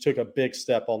means you just took a big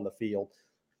step on the field.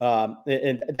 But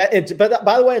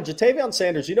by the way, Jatavion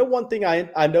Sanders, you know, one thing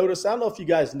I noticed, I don't know if you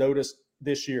guys noticed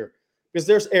this year, because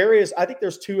there's areas, I think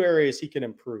there's 2 areas he can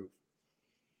improve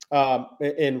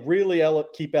and really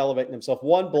keep elevating himself.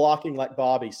 1, blocking, like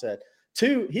Bobby said.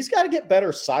 2, he's got to get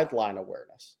better sideline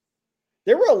awareness.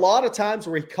 There were a lot of times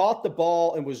where he caught the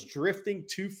ball and was drifting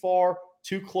too far,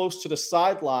 too close to the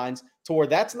sidelines to where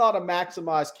that's not a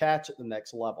maximized catch at the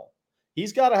next level.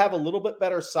 He's got to have a little bit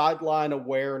better sideline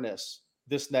awareness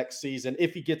this next season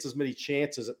if he gets as many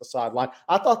chances at the sideline.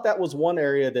 I thought that was one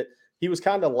area that he was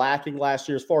kind of lacking last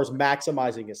year as far as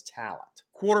maximizing his talent.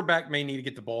 Quarterback may need to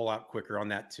get the ball out quicker on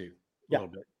that too, a little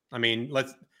bit. I mean,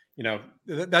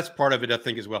 that's part of it, I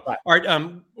think, as well. Right. All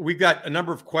right, we've got a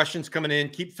number of questions coming in.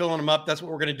 Keep filling them up. That's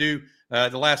what we're going to do.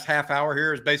 The last half hour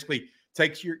here is basically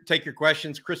take your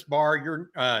questions. Chris Barr,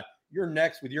 you're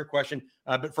next with your question.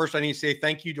 But first, I need to say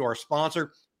thank you to our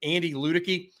sponsor, Andy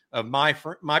Ludicky of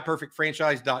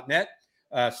MyPerfectFranchise.net.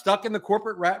 Stuck in the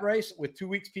corporate rat race with 2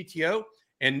 weeks PTO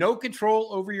and no control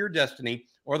over your destiny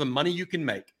or the money you can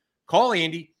make. Call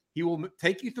Andy. He will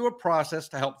take you through a process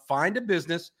to help find a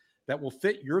business that will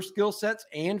fit your skill sets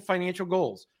and financial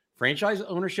goals. Franchise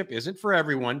ownership isn't for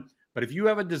everyone, but if you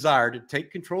have a desire to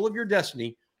take control of your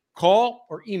destiny, call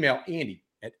or email Andy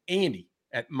at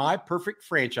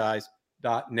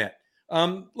myperfectfranchise.net.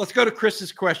 Let's go to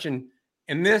Chris's question.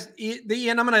 And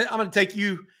Ian, I'm gonna take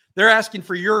you. They're asking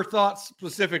for your thoughts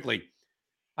specifically.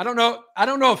 I don't know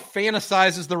if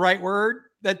fantasize is the right word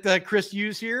that Chris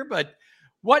used here, but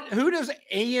who does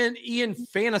Ian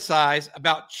fantasize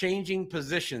about changing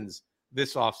positions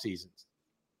this offseason?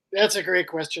 That's a great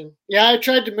question. Yeah, I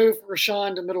tried to move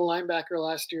Rashawn to middle linebacker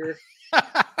last year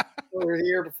or the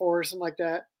year before, or something like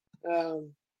that.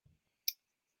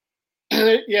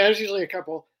 Yeah, there's usually a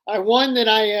couple. One that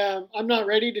I'm not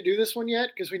ready to do this one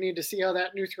yet because we need to see how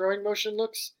that new throwing motion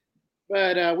looks.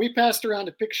 But we passed around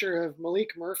a picture of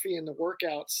Malik Murphy in the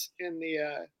workouts in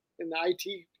the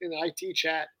IT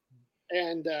chat,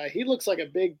 and he looks like a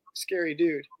big, scary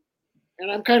dude.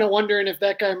 And I'm kind of wondering if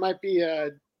that guy might be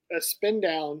a spin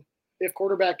down if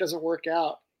quarterback doesn't work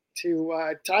out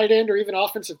to tight end or even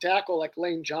offensive tackle like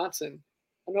Lane Johnson.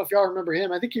 I don't know if y'all remember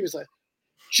him. I think he was a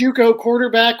JUCO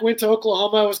quarterback, went to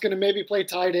Oklahoma, was going to maybe play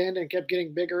tight end and kept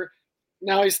getting bigger.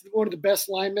 Now he's one of the best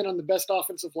linemen on the best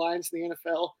offensive lines in the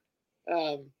NFL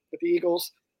with the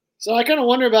Eagles. So I kind of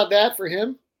wonder about that for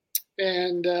him.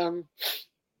 And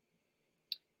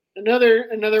another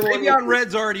one. Savion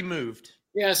Red's already moved.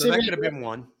 Yeah, so that could have been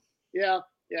one. Yeah.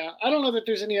 I don't know that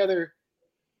there's any other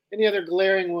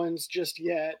glaring ones just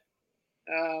yet.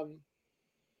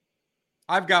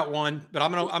 I've got one, but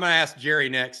I'm gonna ask Jerry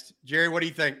next. Jerry, what do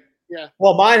you think? Yeah.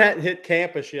 Well, mine hadn't hit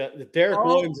campus yet. Derek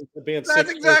Williams is being. That's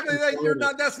exactly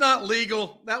that. That's not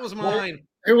legal. That was mine.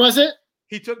 Who was it?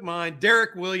 He took mine.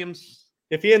 Derek Williams.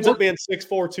 If he ends up being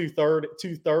 6'4",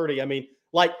 230, I mean,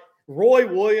 like Roy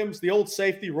Williams, the old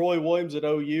safety Roy Williams at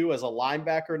OU as a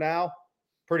linebacker now,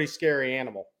 pretty scary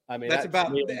animal. I mean, that's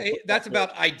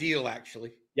about ideal,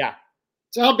 actually. Yeah.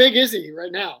 So how big is he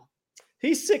right now?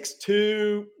 He's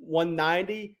 6'2",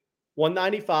 190,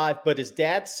 195, but his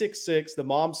dad's 6'6", the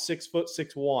mom's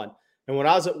 6'6'1". And when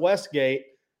I was at Westgate,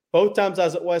 both times I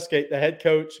was at Westgate, the head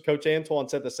coach, Coach Antoine,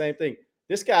 said the same thing.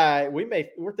 this guy,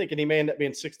 we're thinking he may end up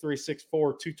being 6'3", 6'4",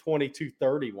 220,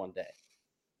 230 one day.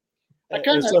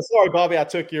 So sorry, Bobby, I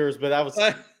took yours, but that was.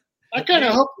 I kind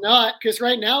of hope not, because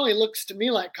right now he looks to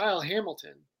me like Kyle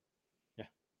Hamilton. Yeah,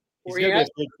 he's gonna be a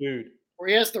big dude. Where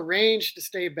he has the range to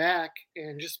stay back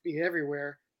and just be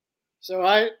everywhere. So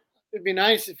it'd be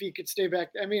nice if he could stay back.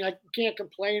 I mean, I can't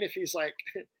complain if he's like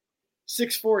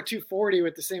 6'4", 240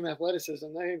 with the same athleticism.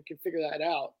 I can figure that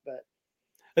out. But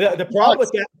the problem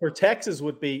with that for Texas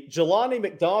would be Jelani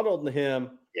McDonald and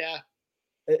him. Yeah.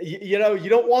 You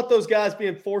don't want those guys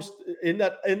being forced end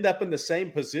up in the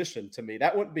same position. To me,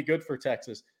 that wouldn't be good for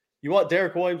Texas. You want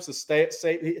Derek Williams to stay at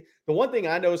safety. The one thing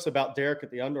I noticed about Derek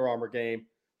at the Under Armour game,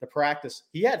 the practice,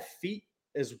 he had feet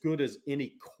as good as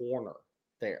any corner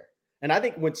there. And I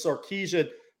think when Sarkisian,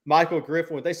 Michael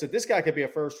Griffin, when they said this guy could be a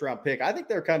first-round pick, I think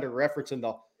they're kind of referencing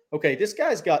this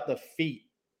guy's got the feet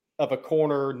of a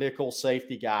corner nickel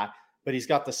safety guy, but he's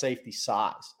got the safety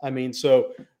size. I mean,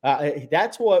 so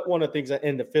that's one of the things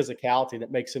in the physicality that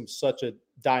makes him such a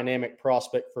dynamic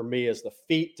prospect for me is the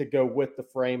feet to go with the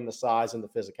frame, the size, and the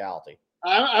physicality.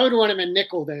 I would want him in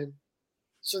nickel then,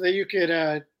 so that you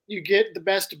could you get the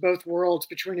best of both worlds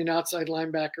between an outside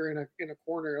linebacker and a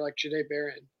corner like Jahdae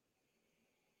Barron.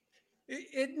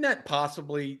 Isn't that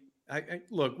possibly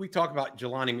look, we talk about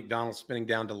Jelani McDonald spinning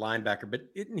down to linebacker, but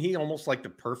isn't he almost like the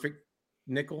perfect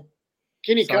nickel?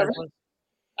 Can he cover?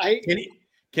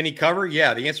 Can he cover?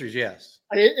 Yeah, the answer is yes.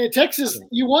 In Texas,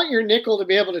 you want your nickel to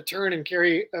be able to turn and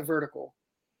carry a vertical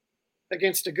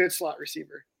against a good slot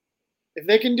receiver. If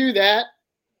they can do that,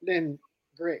 then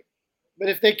great. But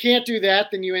if they can't do that,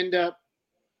 then you end up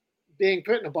being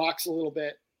put in a box a little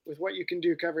bit with what you can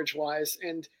do coverage-wise.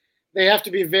 And they have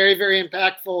to be very, very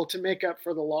impactful to make up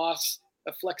for the loss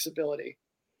of flexibility.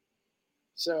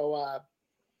 So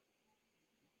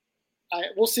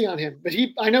we'll see on him. But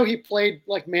I know he played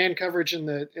like man coverage in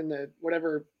the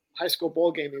whatever high school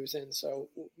bowl game he was in. So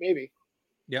maybe.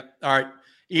 Yep. All right.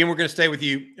 Ian, we're going to stay with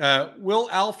you. Will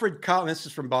Alfred Collins, this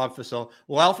is from Bob Fasell,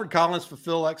 will Alfred Collins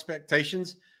fulfill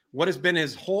expectations? What has been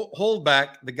his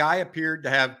holdback? The guy appeared to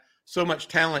have so much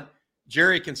talent.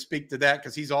 Jerry can speak to that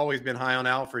because he's always been high on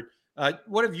Alfred.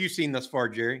 What have you seen thus far,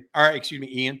 Jerry? All right, excuse me,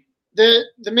 Ian.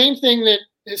 The main thing that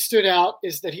has stood out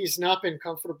is that he's not been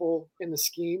comfortable in the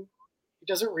scheme. He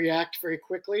doesn't react very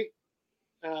quickly.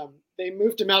 They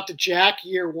moved him out to Jack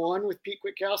year one with Pete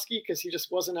Kwiatkowski because he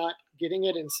just was not getting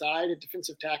it inside a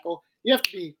defensive tackle.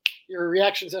 Your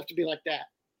reactions have to be like that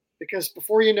because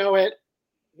before you know it,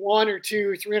 1 or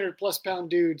 2 300-plus pound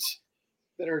dudes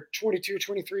that are 22,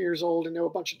 23 years old and know a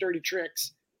bunch of dirty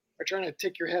tricks are trying to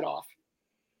take your head off.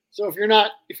 So if you're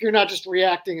not just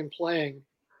reacting and playing,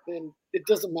 then it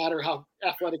doesn't matter how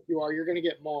athletic you are, you're going to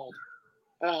get mauled.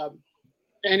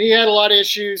 And he had a lot of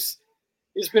issues.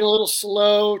 He's been a little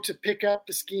slow to pick up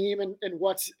the scheme and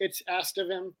it's asked of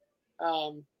him.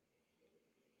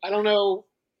 I don't know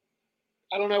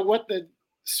what the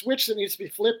switch that needs to be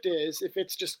flipped is. If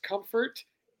it's just comfort,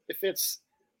 if it's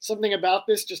something about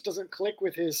this just doesn't click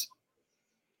with his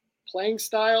playing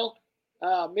style.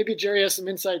 Maybe Jerry has some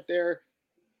insight there.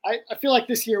 I feel like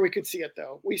this year we could see it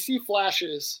though. We see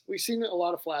flashes. We've seen a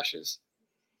lot of flashes.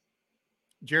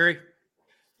 Jerry?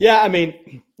 Yeah, I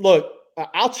mean, look,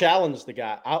 I'll challenge the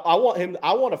guy. I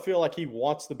want to feel like he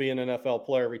wants to be an NFL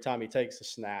player every time he takes a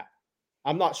snap.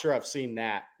 I'm not sure I've seen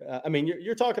that. I mean,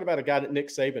 you're talking about a guy that Nick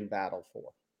Saban battled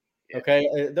for. Yeah.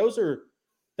 Okay,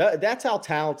 that's how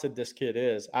talented this kid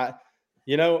is.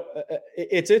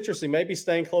 It's interesting. Maybe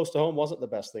staying close to home wasn't the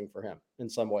best thing for him in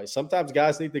some ways. Sometimes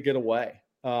guys need to get away.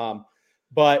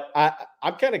 But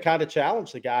I'm kind of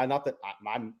challenged the guy. Not that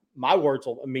my words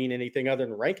will mean anything other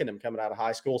than ranking him coming out of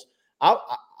high schools.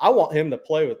 I want him to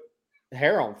play with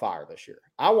hair on fire this year.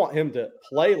 I want him to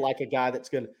play like a guy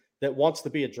that wants to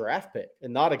be a draft pick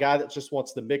and not a guy that just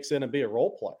wants to mix in and be a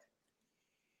role player.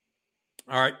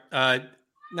 All right.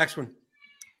 Next one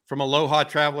from Aloha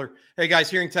Traveler. Hey guys,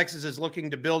 hearing Texas is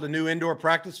looking to build a new indoor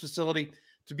practice facility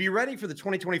to be ready for the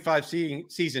 2025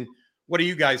 season. What are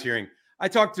you guys hearing? I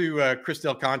talked to Chris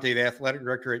Del Conte, the athletic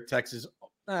director at Texas,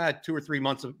 2 or 3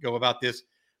 months ago about this.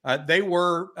 They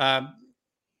were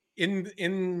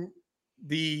in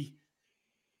the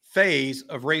phase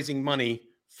of raising money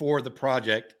for the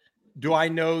project. Do I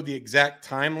know the exact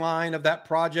timeline of that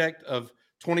project of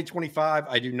 2025?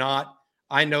 I do not.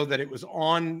 I know that it was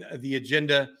on the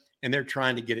agenda and they're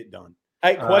trying to get it done.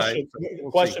 Hey,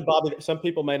 question, Bobby. Some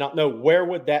people may not know. Where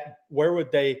would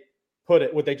they put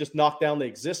it? Would they just knock down the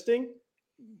existing?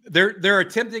 They're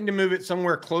attempting to move it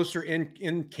somewhere closer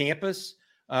in campus,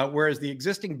 whereas the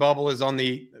existing bubble is on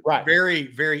the very,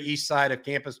 very east side of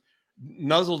campus,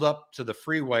 nuzzled up to the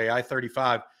freeway,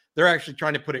 I-35. They're actually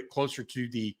trying to put it closer to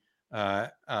the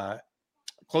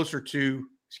closer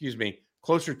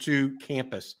to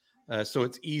campus, so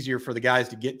it's easier for the guys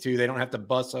to get to. They don't have to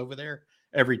bus over there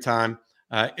every time,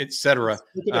 etc.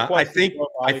 I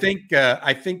think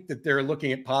that they're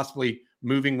looking at possibly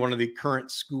moving one of the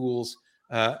current schools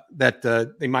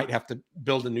that they might have to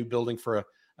build a new building for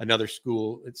another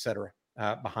school, etc.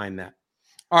 Behind that.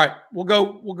 All right, we'll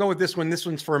go with this one. This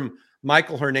one's from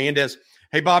Michael Hernandez.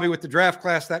 Hey, Bobby, with the draft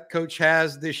class that coach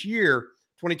has this year,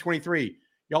 2023,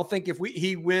 y'all think if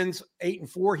he wins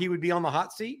 8-4, he would be on the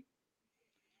hot seat?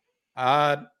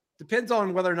 Depends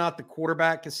on whether or not the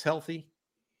quarterback is healthy.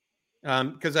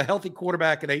 Because a healthy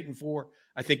quarterback at 8-4,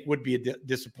 I think would be a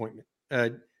disappointment.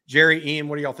 Jerry, Ian,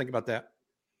 what do y'all think about that?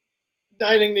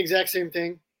 I think the exact same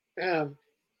thing. If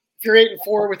you're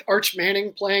 8-4 with Arch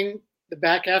Manning playing the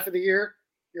back half of the year,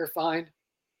 you're fine.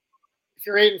 If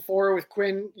you're 8-4 with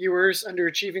Quinn Ewers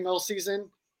underachieving all season,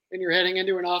 and you're heading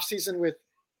into an off season with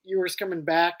Ewers coming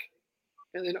back,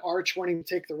 and then Arch wanting to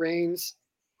take the reins,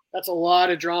 that's a lot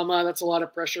of drama. That's a lot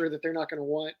of pressure that they're not going to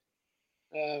want.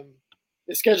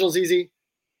 The schedule's easy,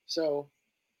 so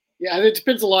yeah, it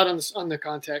depends a lot on the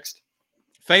context.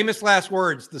 Famous last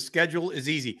words. The schedule is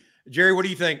easy. Jerry, what do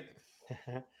you think?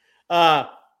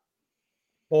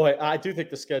 Boy, I do think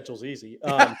the schedule's easy.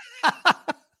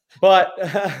 But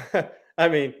I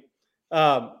mean,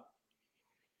 8-4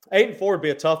 would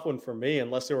be a tough one for me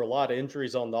unless there were a lot of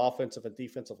injuries on the offensive and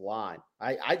defensive line.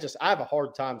 I have a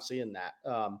hard time seeing that.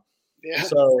 Yeah.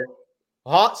 So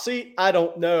hot seat, I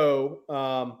don't know.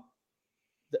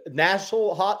 The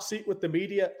national hot seat with the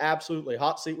media, absolutely.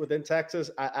 Hot seat within Texas,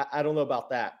 I don't know about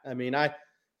that. I mean, I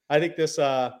think this.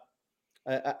 I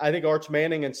think Arch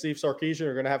Manning and Steve Sarkisian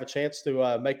are going to have a chance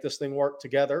to make this thing work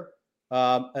together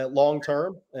at long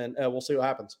term, and we'll see what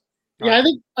happens. Yeah,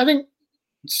 I think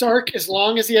Sark, as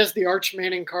long as he has the Arch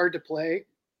Manning card to play,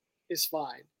 is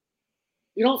fine.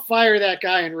 You don't fire that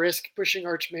guy and risk pushing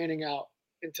Arch Manning out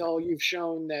until you've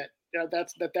shown that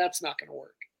that's not going to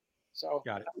work. So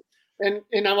got it.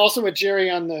 And I'm also with Jerry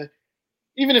on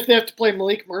even if they have to play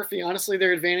Malik Murphy, honestly,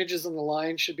 their advantages on the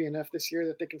line should be enough this year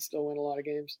that they can still win a lot of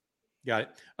games. Got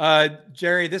it.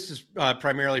 Jerry, this is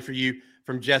primarily for you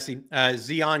from Jesse.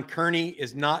 Zion Kearney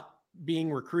is not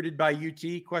being recruited by UT, ?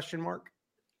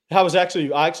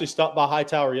 I actually stopped by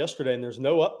Hightower yesterday, and there's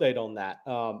no update on that.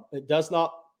 It does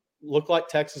not look like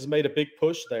Texas made a big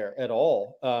push there at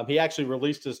all. He actually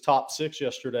released his top 6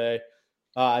 yesterday.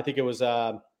 I think it was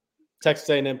Texas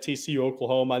A&M, TCU,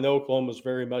 Oklahoma. I know Oklahoma was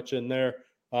very much in there.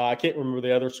 I can't remember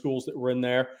the other schools that were in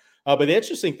there. But the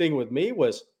interesting thing with me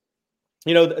was,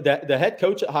 the head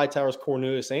coach at Hightower is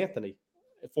Cornelius Anthony,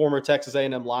 a former Texas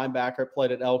A&M linebacker,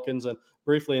 played at Elkins and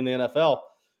briefly in the NFL.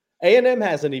 A&M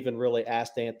hasn't even really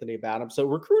asked Anthony about him. So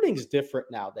recruiting is different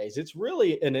nowadays. It's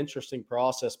really an interesting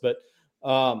process. But,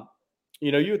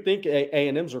 you would think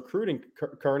A&M's recruiting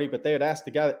Kearney, but they had asked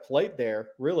the guy that played there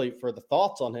really for the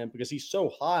thoughts on him because he's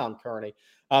so high on Kearney.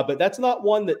 But that's not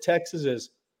one that Texas has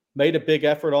made a big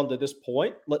effort on to this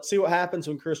point. Let's see what happens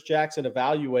when Chris Jackson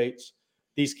evaluates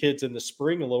these kids in the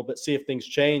spring a little bit, see if things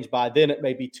change. By then, it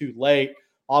may be too late.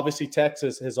 Obviously,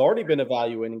 Texas has already been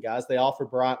evaluating guys. They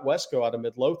offered Bryant Wesco out of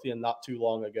Midlothian not too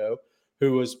long ago,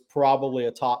 who was probably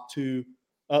a top 2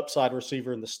 upside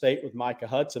receiver in the state with Micah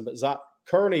Hudson. But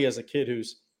Kearney is a kid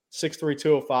who's 6'3",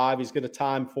 205. He's going to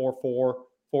time 4'4",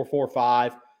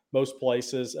 4'4", most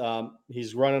places.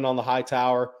 He's running on the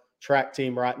Hightower track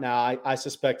team right now. I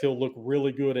suspect he'll look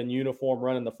really good in uniform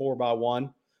running the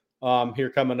 4x1 here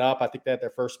coming up. I think they had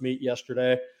their first meet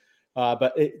yesterday.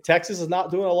 But Texas is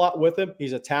not doing a lot with him.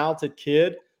 He's a talented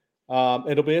kid.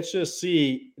 It'll be interesting to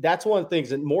see. That's one of the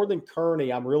things, and more than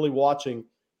Kearney, I'm really watching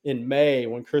in May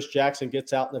when Chris Jackson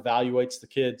gets out and evaluates the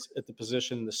kids at the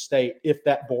position in the state, if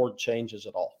that board changes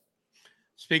at all.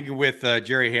 Speaking with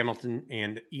Jerry Hamilton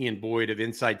and Ian Boyd of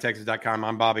InsideTexas.com,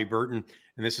 I'm Bobby Burton,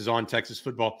 and this is On Texas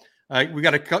Football. We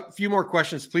got a few more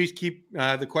questions. Please keep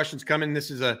the questions coming.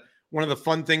 This is one of the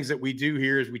fun things that we do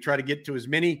here is we try to get to as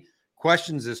many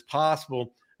questions as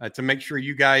possible to make sure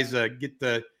you guys get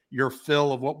your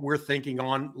fill of what we're thinking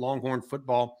on Longhorn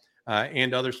football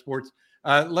and other sports.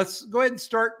 Let's go ahead and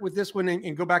start with this one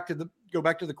and go back to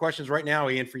the questions right now,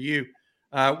 Ian, for you.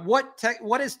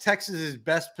 What is Texas's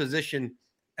best position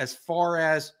as far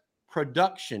as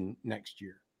production next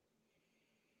year?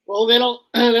 Well, they don't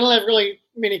have really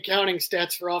many counting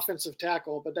stats for offensive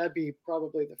tackle, but that'd be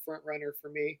probably the front runner for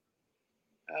me.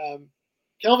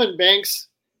 Kelvin Banks.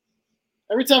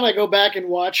 Every time I go back and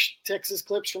watch Texas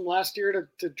clips from last year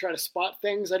to try to spot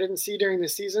things I didn't see during the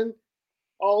season,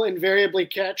 I'll invariably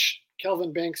catch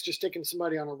Kelvin Banks just taking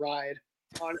somebody on a ride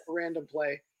on a random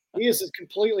play. He is a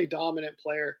completely dominant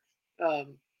player.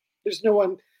 There's no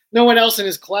one else in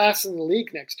his class in the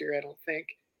league next year, I don't think.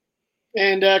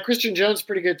 And Christian Jones is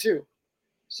pretty good too.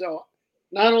 So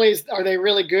not only are they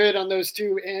really good on those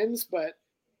two ends, but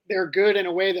they're good in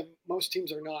a way that most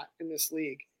teams are not in this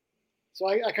league. So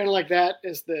I kind of like that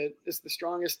as the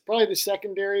strongest. Probably the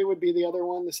secondary would be the other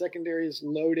one. The secondary is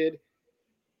loaded.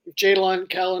 If Jalen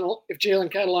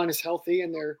Catalon is healthy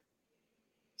and their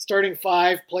starting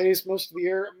five plays most of the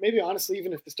year, maybe honestly,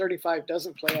 even if the starting five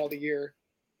doesn't play all the year,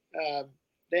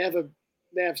 they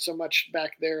have so much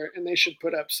back there, and they should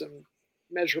put up some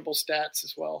measurable stats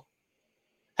as well.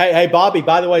 Hey, Bobby.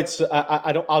 By the way,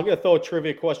 I'm gonna throw a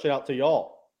trivia question out to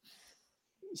y'all.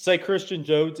 Say Christian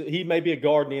Jones, he may be a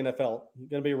guard in the NFL. He's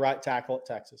going to be a right tackle at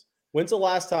Texas. When's the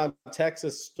last time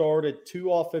Texas started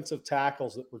two offensive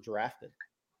tackles that were drafted?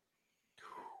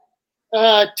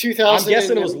 2000. I'm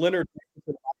guessing it was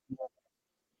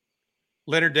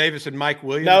Leonard Davis and Mike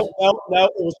Williams. No.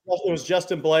 It was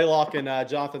Justin Blaylock and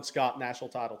Jonathan Scott, national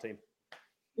title team.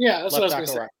 Yeah, that's what I was going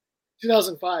to say. Right.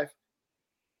 2005.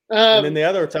 And then the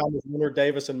other time was Leonard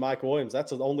Davis and Mike Williams. That's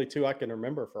the only two I can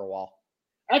remember for a while.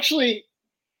 Actually,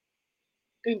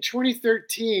 in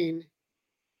 2013,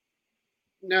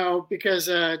 no, because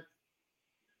who's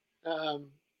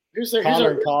Connor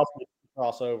and Cosby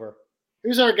crossover?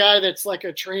 Who's our guy that's like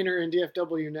a trainer in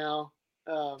DFW now?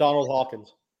 Donald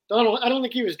Hawkins. I don't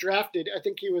think he was drafted. I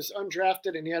think he was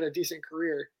undrafted and he had a decent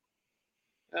career.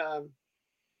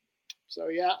 So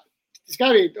yeah, it's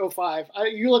got to be 05.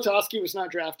 Ulatowski was not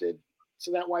drafted,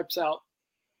 so that wipes out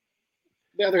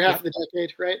the other half of the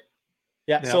decade, right?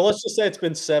 Yeah, so let's just say it's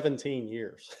been 17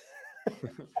 years.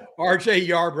 RJ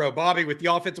Yarbrough, Bobby, with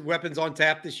the offensive weapons on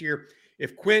tap this year,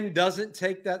 if Quinn doesn't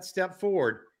take that step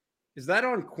forward, is that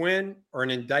on Quinn or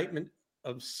an indictment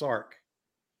of Sark?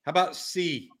 How about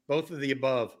C, both of the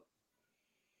above?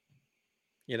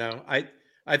 I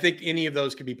think any of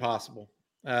those could be possible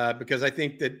because I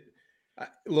think that,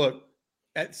 look,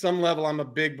 at some level, I'm a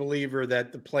big believer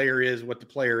that the player is what the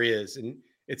player is, and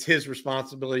it's his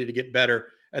responsibility to get better.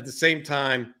 At the same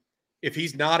time, if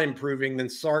he's not improving, then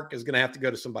Sark is going to have to go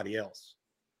to somebody else.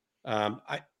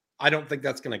 I don't think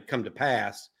that's going to come to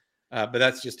pass, but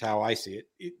that's just how I see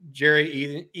it.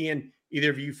 Jerry, Ian, either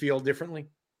of you feel differently?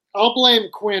 I'll blame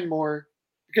Quinn more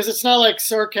because it's not like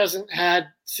Sark hasn't had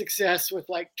success with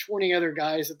like 20 other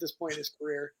guys at this point in his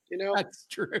career. That's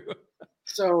true.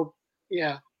 So,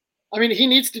 yeah. I mean, he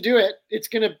needs to do it. It's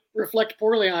going to reflect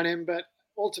poorly on him, but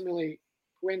ultimately,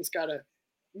 Quinn's got to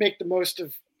make the most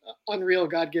of unreal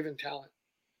God-given talent.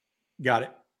 Got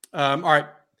it. All right,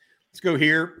 let's go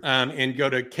here and go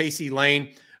to Casey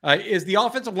Lane. Is the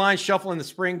offensive line shuffle in the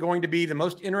spring going to be the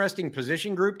most interesting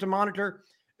position group to monitor,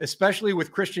 especially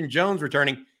with Christian Jones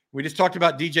returning? We just talked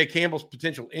about DJ Campbell's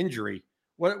potential injury.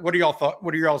 What are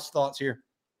y'all's thoughts here?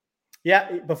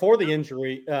 Yeah, before the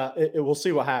injury, we'll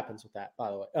see what happens with that,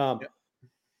 by the way.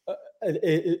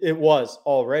 It was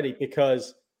already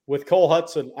because with Cole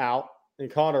Hudson out and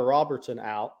Connor Robertson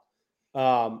out,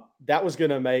 that was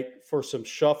going to make for some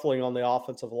shuffling on the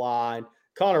offensive line.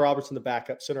 Connor Robertson, the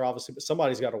backup center, obviously, but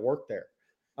somebody's got to work there.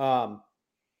 I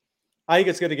think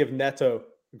it's going to give Neto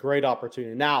a great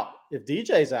opportunity. Now, if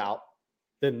DJ's out,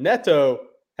 then Neto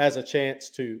has a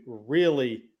chance to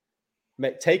really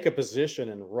take a position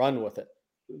and run with it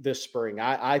this spring.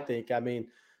 I think. I mean,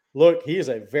 look, he is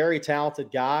a very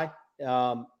talented guy.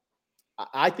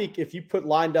 I think if you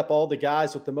lined up all the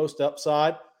guys with the most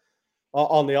upside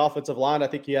on the offensive line, I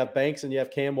think you have Banks and you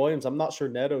have Cam Williams. I'm not sure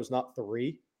Neto's not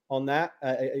 3 on that.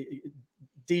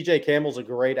 DJ Campbell's a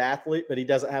great athlete, but he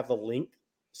doesn't have the length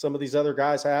some of these other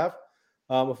guys have.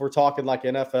 If we're talking like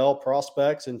NFL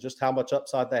prospects and just how much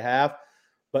upside they have.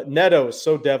 But Neto is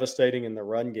so devastating in the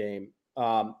run game.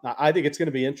 I think it's going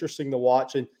to be interesting to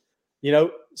watch and,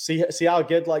 see how a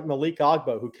kid like Malik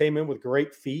Agbo, who came in with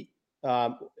great feet,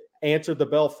 answered the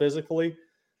bell physically,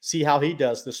 see how he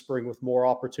does this spring with more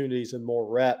opportunities and more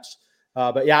reps.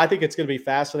 But, yeah, I think it's going to be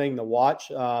fascinating to watch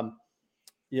to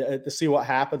see what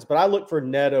happens. But I look for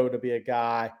Neto to be a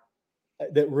guy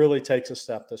that really takes a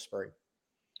step this spring.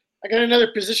 I got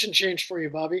another position change for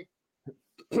you, Bobby.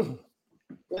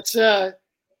 Let's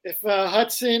if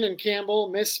Hudson and Campbell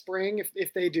miss spring,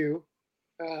 if they do,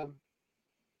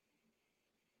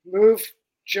 move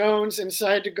Jones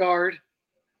inside to guard,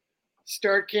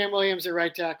 start Cam Williams at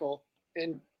right tackle,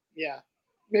 and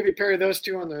maybe pair those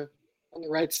two on the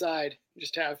right side.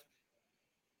 Just have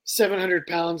 700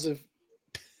 pounds of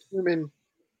human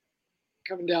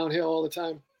coming downhill all the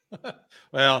time.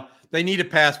 Well, they need a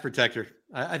pass protector.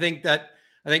 I think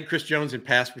Chris Jones in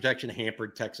pass protection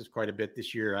hampered Texas quite a bit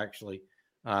this year, actually.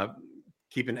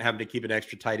 having to keep an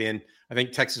extra tight end. I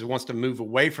think Texas wants to move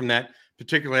away from that,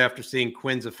 particularly after seeing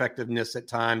Quinn's effectiveness at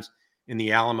times in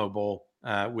the Alamo Bowl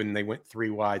when they went 3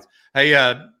 wides. Hey,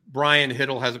 Brian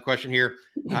Hiddle has a question here.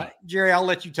 Jerry, I'll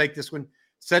let you take this one.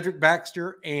 Cedric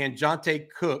Baxter and Jonte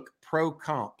Cook, pro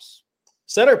comps.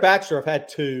 Cedric Baxter, I've had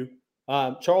 2.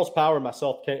 Charles Power and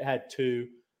myself had 2.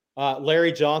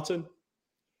 Larry Johnson,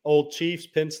 old Chiefs,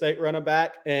 Penn State running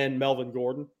back, and Melvin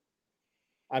Gordon.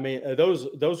 I mean,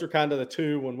 those are kind of the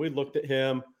 2 when we looked at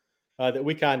him that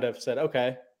we kind of said,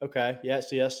 okay,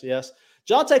 yes.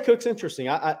 Jonte Cook's interesting.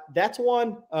 That's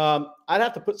one I'd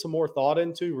have to put some more thought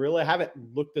into, really. I haven't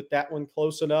looked at that one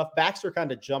close enough. Baxter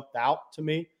kind of jumped out to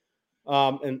me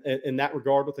in that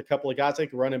regard with a couple of guys. I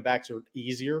think running backs are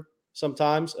easier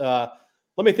sometimes. Let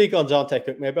me think on Jonte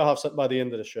Cook. Maybe I'll have something by the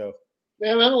end of the show.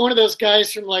 Man, I'm one of those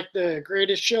guys from like the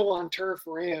Greatest Show on Turf,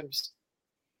 Rams.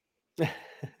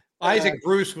 Isaac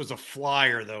Bruce was a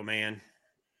flyer, though, man.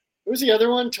 Who's the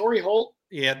other one? Torrey Holt?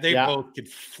 Yeah, they both could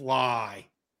fly.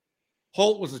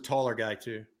 Holt was a taller guy,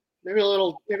 too. Maybe a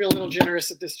little generous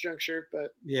at this juncture,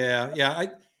 but yeah.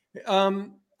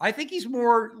 I think he's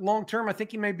more long term. I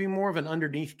think he may be more of an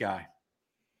underneath guy,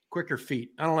 quicker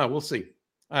feet. I don't know. We'll see.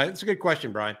 It's a good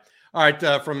question, Brian. All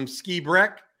right, from Ski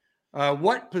Breck,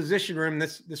 what position room?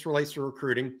 This relates to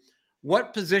recruiting.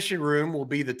 What position room will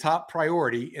be the top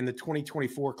priority in the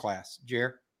 2024 class,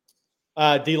 Jer?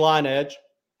 D-line edge,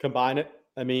 combine it.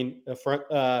 I mean, a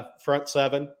front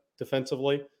 7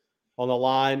 defensively on the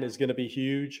line is going to be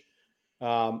huge,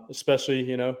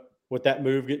 especially, with that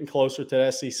move getting closer to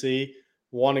the SEC,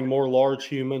 wanting more large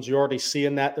humans. You're already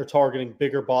seeing that. They're targeting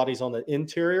bigger bodies on the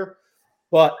interior,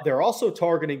 but they're also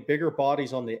targeting bigger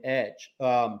bodies on the edge.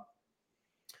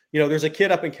 There's a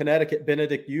kid up in Connecticut,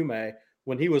 Benedict Ume.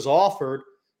 When he was offered,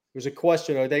 there's a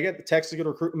question: are they the Texas going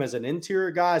to recruit him as an interior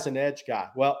guy, as an edge guy?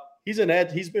 Well, he's an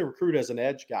edge. He's been recruited as an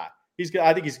edge guy.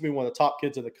 I think he's going to be one of the top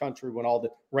kids in the country when all the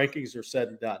rankings are said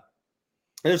and done.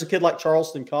 And there's a kid like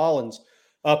Charleston Collins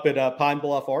up at Pine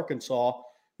Bluff, Arkansas,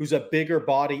 who's a bigger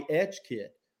body edge kid.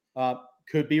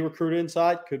 Could be recruited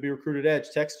inside, could be recruited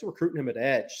edge. Texas recruiting him at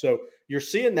edge. So you're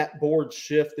seeing that board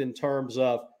shift in terms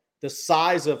of the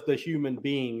size of the human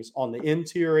beings on the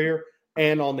interior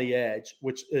and on the edge,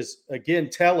 which is, again,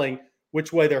 telling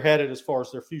which way they're headed as far as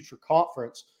their future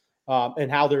conference and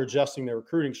how they're adjusting their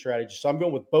recruiting strategy. So I'm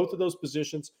going with both of those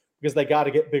positions because they got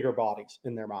to get bigger bodies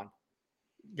in their mind.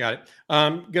 Got it.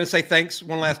 I'm going to say thanks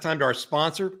one last time to our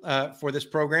sponsor for this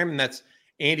program, and that's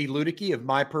Andy Ludicky of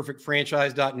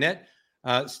MyPerfectFranchise.net.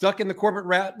 Stuck in the corporate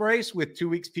rat race with 2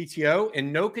 weeks PTO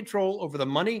and no control over the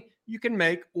money you can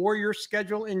make or your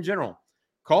schedule in general.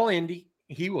 Call Andy.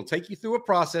 He will take you through a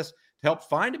process to help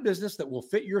find a business that will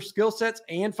fit your skill sets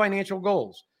and financial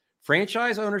goals.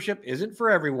 Franchise ownership isn't for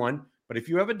everyone, but if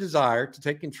you have a desire to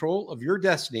take control of your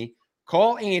destiny,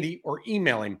 call Andy or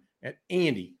email him at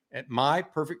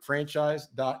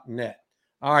andy@myperfectfranchise.net.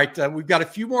 All right, we've got a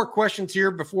few more questions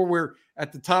here before we're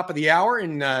at the top of the hour,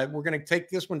 and we're going to take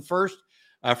this one first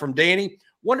from Danny.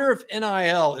 Wonder if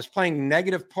NIL is playing a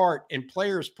negative part in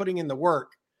players putting in the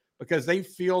work because they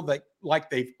feel like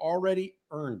they've already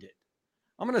earned it.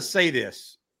 I'm going to say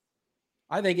this.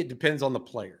 I think it depends on the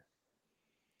player.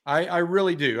 I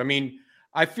really do. I mean,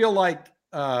 I feel like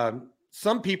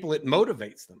some people, it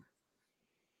motivates them.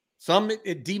 Some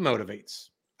it demotivates.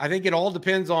 I think it all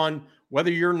depends on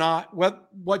whether you're not,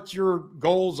 what your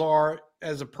goals are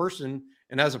as a person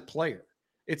and as a player.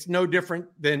 It's no different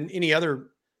than any other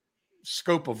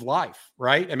scope of life,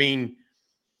 right? I mean,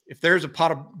 if there's a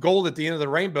pot of gold at the end of the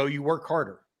rainbow, you work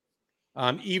harder,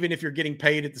 even if you're getting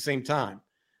paid at the same time.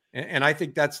 And I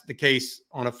think that's the case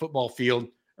on a football field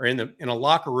or in a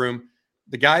locker room.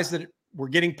 The guys that were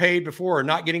getting paid before or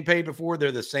not getting paid before,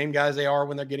 they're the same guys they are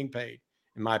when they're getting paid,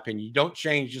 in my opinion. You don't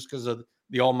change just because of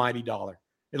the almighty dollar,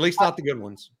 at least not the good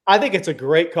ones. I think it's a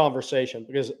great conversation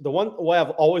because the way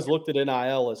I've always looked at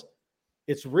NIL is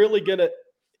it's really going to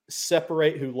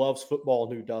separate who loves football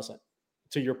and who doesn't,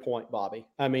 to your point, Bobby.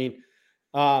 I mean,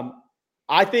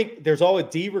 I think there's always a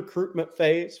de-recruitment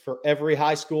phase for every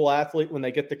high school athlete when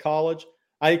they get to college.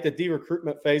 I think the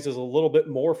de-recruitment phase is a little bit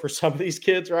more for some of these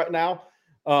kids right now.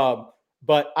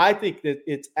 But I think that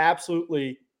it's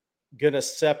absolutely going to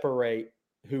separate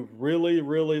who really,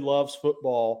 really loves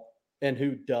football and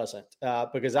who doesn't.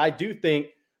 Because I do think,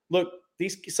 look,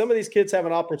 some of these kids have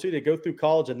an opportunity to go through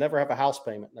college and never have a house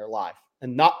payment in their life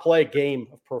and not play a game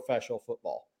of professional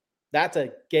football. That's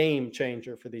a game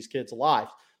changer for these kids'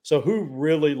 lives. So who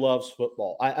really loves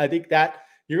football? I think that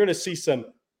you're going to see some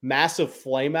massive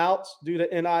flameouts due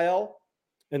to NIL.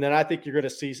 And then I think you're going to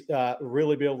see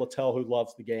really be able to tell who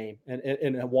loves the game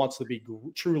and wants to be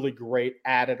truly great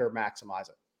at it or maximize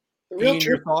it.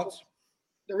 Your thoughts?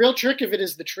 The real trick of it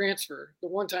is the transfer, the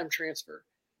one-time transfer.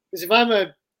 Because if I'm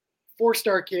a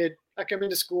 4-star kid, I come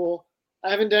into school,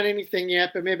 I haven't done anything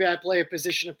yet, but maybe I play a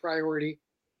position of priority,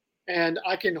 and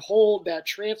I can hold that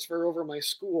transfer over my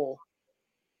school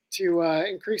to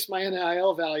increase my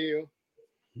NIL value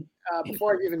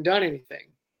before I've even done anything.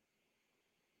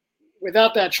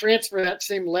 Without that transfer, that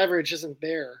same leverage isn't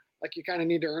there. Like, you kind of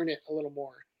need to earn it a little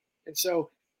more. And so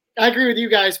I agree with you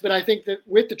guys, but I think that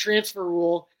with the transfer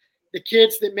rule, the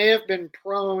kids that may have been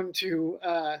prone to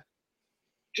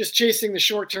just chasing the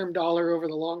short-term dollar over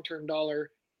the long-term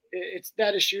dollar, it's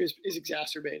that issue is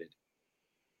exacerbated.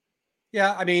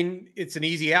 Yeah, I mean, it's an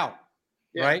easy out,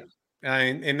 right?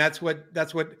 And that's what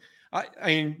I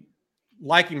mean,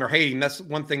 liking or hating, that's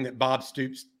one thing that Bob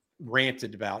Stoops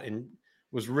ranted about and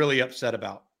was really upset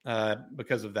about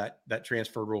because of that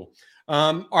transfer rule.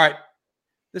 All right,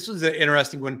 this was an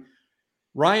interesting one.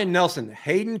 Ryan Nelson,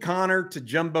 Hayden Connor to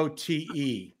Jumbo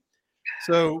TE.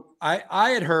 So I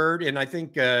had heard, and I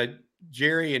think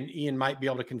Jerry and Ian might be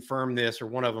able to confirm this, or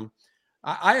one of them.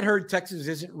 I had heard Texas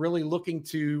isn't really looking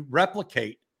to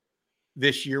replicate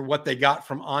this year what they got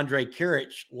from Andre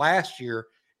Karich last year,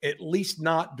 at least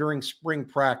not during spring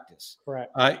practice.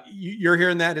 Correct. You're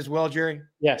hearing that as well, Jerry?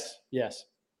 Yes.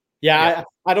 Yeah.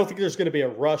 I don't think there's going to be a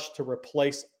rush to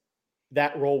replace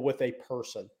that role with a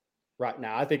person right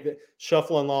now. I think that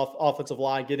shuffling off offensive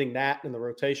line, getting that in the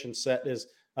rotation set is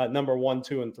number 1,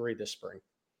 2, and 3 this spring.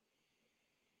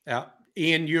 Yeah.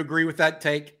 Ian, you agree with that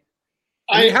take?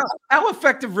 I mean, how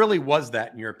effective really was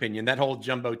that in your opinion, that whole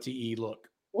Jumbo TE look?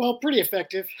 Well, pretty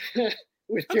effective.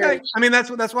 With okay. I mean, that's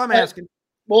why I'm asking.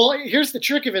 Well, here's the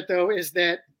trick of it, though, is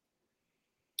that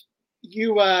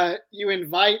you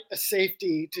invite a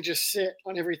safety to just sit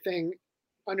on everything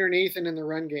underneath and in the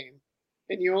run game.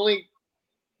 And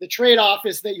the trade-off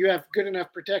is that you have good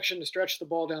enough protection to stretch the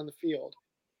ball down the field.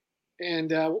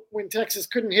 And when Texas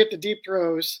couldn't hit the deep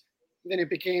throws, then it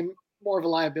became more of a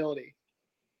liability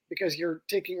because you're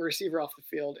taking a receiver off the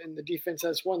field and the defense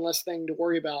has one less thing to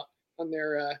worry about on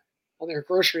their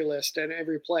grocery list at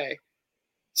every play.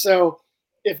 So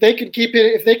if they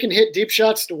can hit deep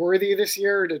shots to Worthy this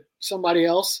year or to somebody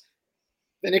else,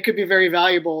 then it could be very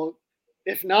valuable.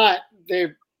 If not,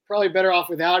 they're probably better off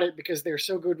without it because they're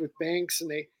so good with Banks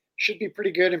and they should be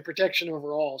pretty good in protection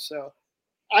overall. So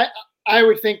I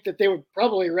would think that they would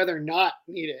probably rather not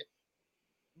need it.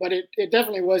 But it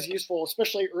definitely was useful,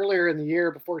 especially earlier in the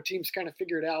year before teams kind of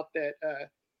figured out that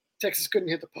Texas couldn't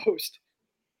hit the post.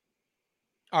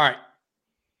 All right.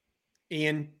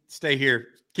 Ian, stay here.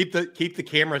 Keep the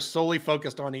camera solely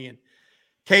focused on Ian.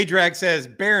 K-Drag says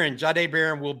Jahdae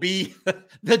Barron will be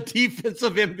the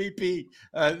defensive MVP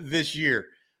this year.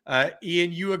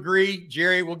 Ian, you agree?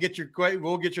 Jerry, we'll get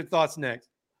your thoughts next.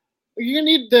 You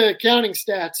need the counting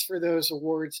stats for those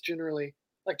awards generally.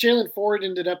 Like Jalen Ford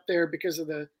ended up there because of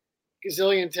the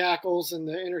gazillion tackles and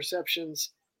the interceptions.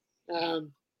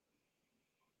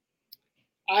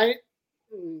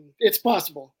 It's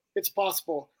possible. It's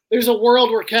possible. There's a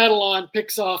world where Catalan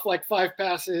picks off like 5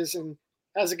 passes and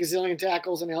has a gazillion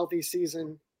tackles in a healthy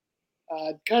season.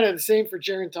 Kind of the same for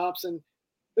Jaron Thompson.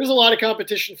 There's a lot of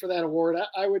competition for that award.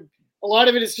 A lot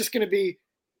of it is just going to be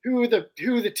who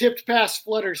the tipped pass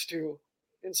flutters to,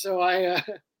 and so I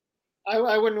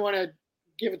wouldn't want to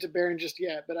give it to Barron just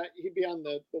yet, but he'd be on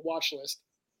the watch list.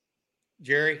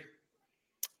 Jerry,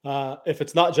 if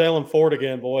it's not Jalen Ford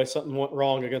again, boy, something went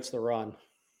wrong against the run.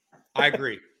 I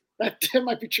agree. That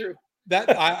might be true.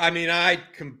 I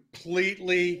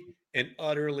completely and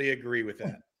utterly agree with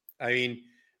that. I mean,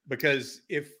 because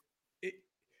the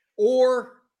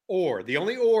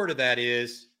only or to that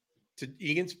is, to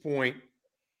Egan's point,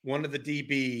 one of the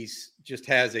DBs just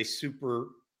has a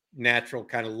supernatural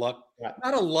kind of luck,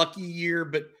 not a lucky year,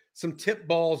 but some tip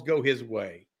balls go his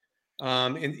way.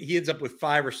 And he ends up with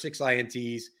 5 or 6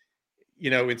 INTs,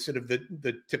 instead of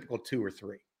the typical 2 or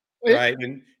 3. Right.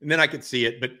 And then I could see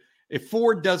it. But if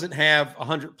Ford doesn't have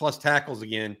 100+ tackles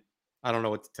again, I don't know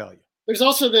what to tell you. There's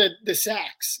also the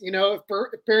sacks. If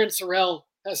Barron Sorrell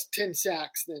has 10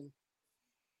 sacks, then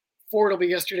Ford will be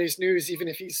yesterday's news, even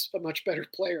if he's a much better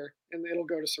player, and it'll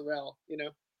go to Sorrell,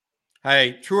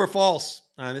 Hey, true or false?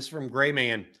 This is from Gray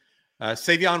Man.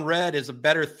 Savion Red is a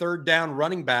better third down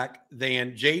running back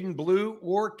than Jaden Blue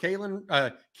or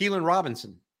Keelan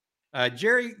Robinson.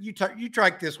 Jerry, you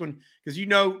tried this one because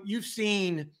you've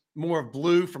seen more of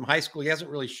Blue from high school. He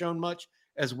hasn't really shown much,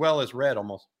 as well as Red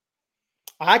almost.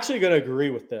 I'm actually going to agree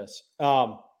with this.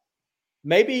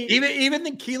 Maybe even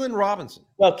than Keelan Robinson.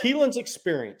 Well, Keelan's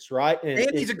experienced, right? And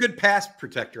he's a good pass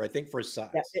protector, I think, for his size.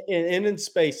 Yeah, and in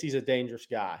space, he's a dangerous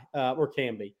guy, or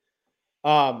can be.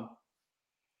 I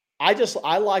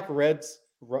like Red's.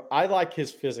 I like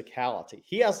his physicality.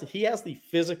 He has the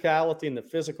physicality and the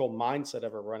physical mindset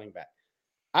of a running back.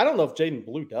 I don't know if Jaden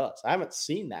Blue does. I haven't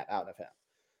seen that out of him.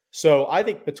 So I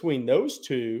think between those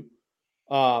two,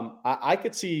 I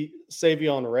could see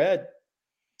Savion Red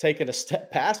taking a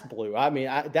step past Blue. I mean,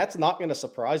 that's not going to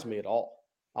surprise me at all.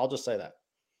 I'll just say that.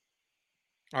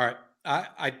 All right.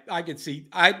 I could see.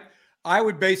 I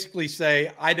would basically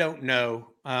say, I don't know.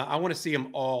 I want to see them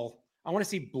all. I want to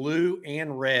see Blue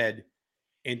and Red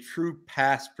in true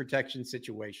pass protection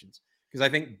situations, because I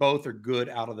think both are good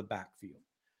out of the backfield.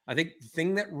 I think the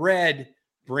thing that Red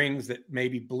brings that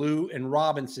maybe Blue and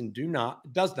Robinson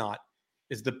does not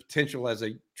is the potential as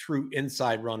a true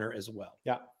inside runner as well.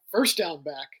 Yeah. First down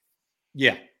back.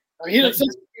 Yeah. I mean,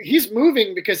 he's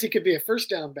moving because he could be a first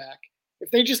down back.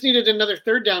 If they just needed another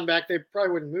third down back, they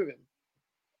probably wouldn't move him.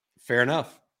 Fair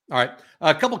enough. All right.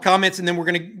 A couple comments, and then we're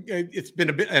going to, it's been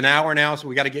an hour now, so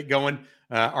we got to get going.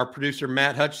 Our producer,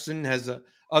 Matt Hutchison, has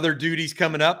other duties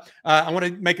coming up. I want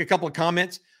to make a couple of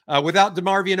comments. Without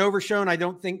DeMarvion Overshown, I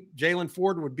don't think Jalen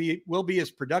Ford will be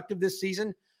as productive this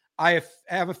season. I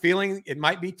have a feeling it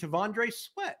might be T'Vondre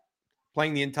Sweat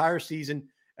playing the entire season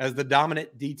as the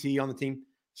dominant DT on the team.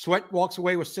 Sweat walks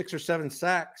away with 6 or 7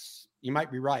 sacks. You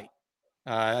might be right.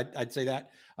 I'd say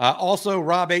that. Also,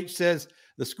 Rob H. says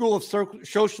the School of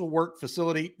Social Work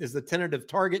facility is the tentative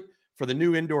target for the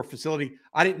new indoor facility.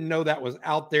 I didn't know that was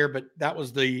out there, but that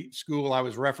was the school I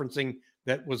was referencing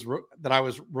that I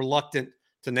was reluctant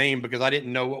to name because I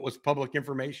didn't know what was public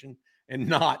information and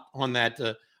not on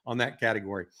that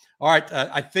category. All right.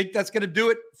 I think that's going to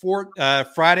do it for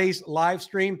Friday's live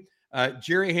stream.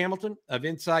 Jerry Hamilton of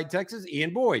Inside Texas,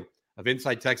 Ian Boyd of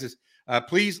Inside Texas.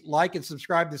 Please like and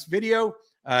subscribe this video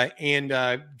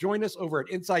and join us over at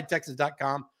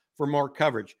InsideTexas.com for more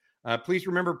coverage. Please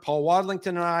remember, Paul Wadlington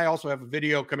and I also have a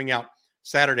video coming out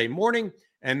Saturday morning.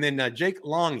 And then Jake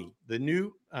Longy, the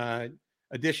new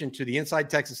addition to the Inside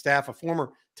Texas staff, a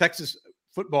former Texas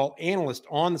football analyst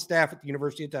on the staff at the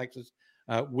University of Texas,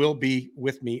 will be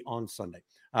with me on Sunday.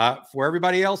 For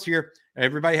everybody else here,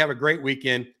 everybody have a great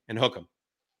weekend and hook 'em.